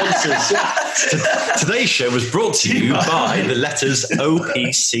 Today's show was brought to you by the letters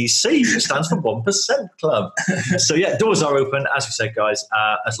OPCC, which stands for 1% Club. So yeah, doors are open, as we said, guys.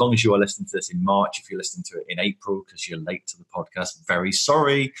 As long as you are listening to this in March, if you're listening to it in April because you're late to the podcast, very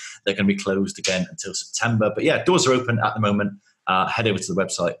sorry. They're going to be closed again until September. But yeah, doors are open at the moment. Head over to the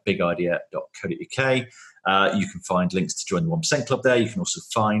website, bigidea.co.uk. You can find links to join the 1% Club there. You can also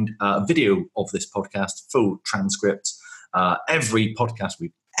find a video of this podcast, full transcript, every podcast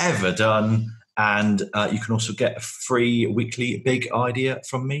we've ever done, And you can also get a free weekly Big Idea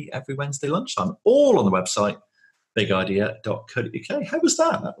from me every Wednesday lunchtime, all on the website, bigidea.co.uk. How was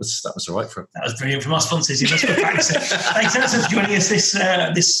that? That was all right for that was brilliant from our sponsors. Thanks ever so for joining us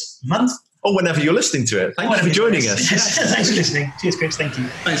this month. Or whenever you're listening to it. Thank you for joining us. Thanks for listening. Cheers, Chris. Thank you.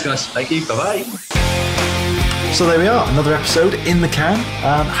 Thanks, guys. Thank you. Bye-bye. So there we are, another episode in the can.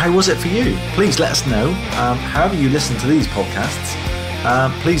 How was it for you? Please let us know. However you listen to these podcasts,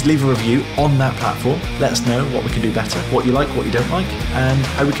 please leave a review on that platform. Let us know what we can do better, what you like, what you don't like, and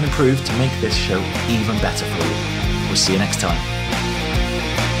how we can improve to make this show even better for you. We'll see you next time.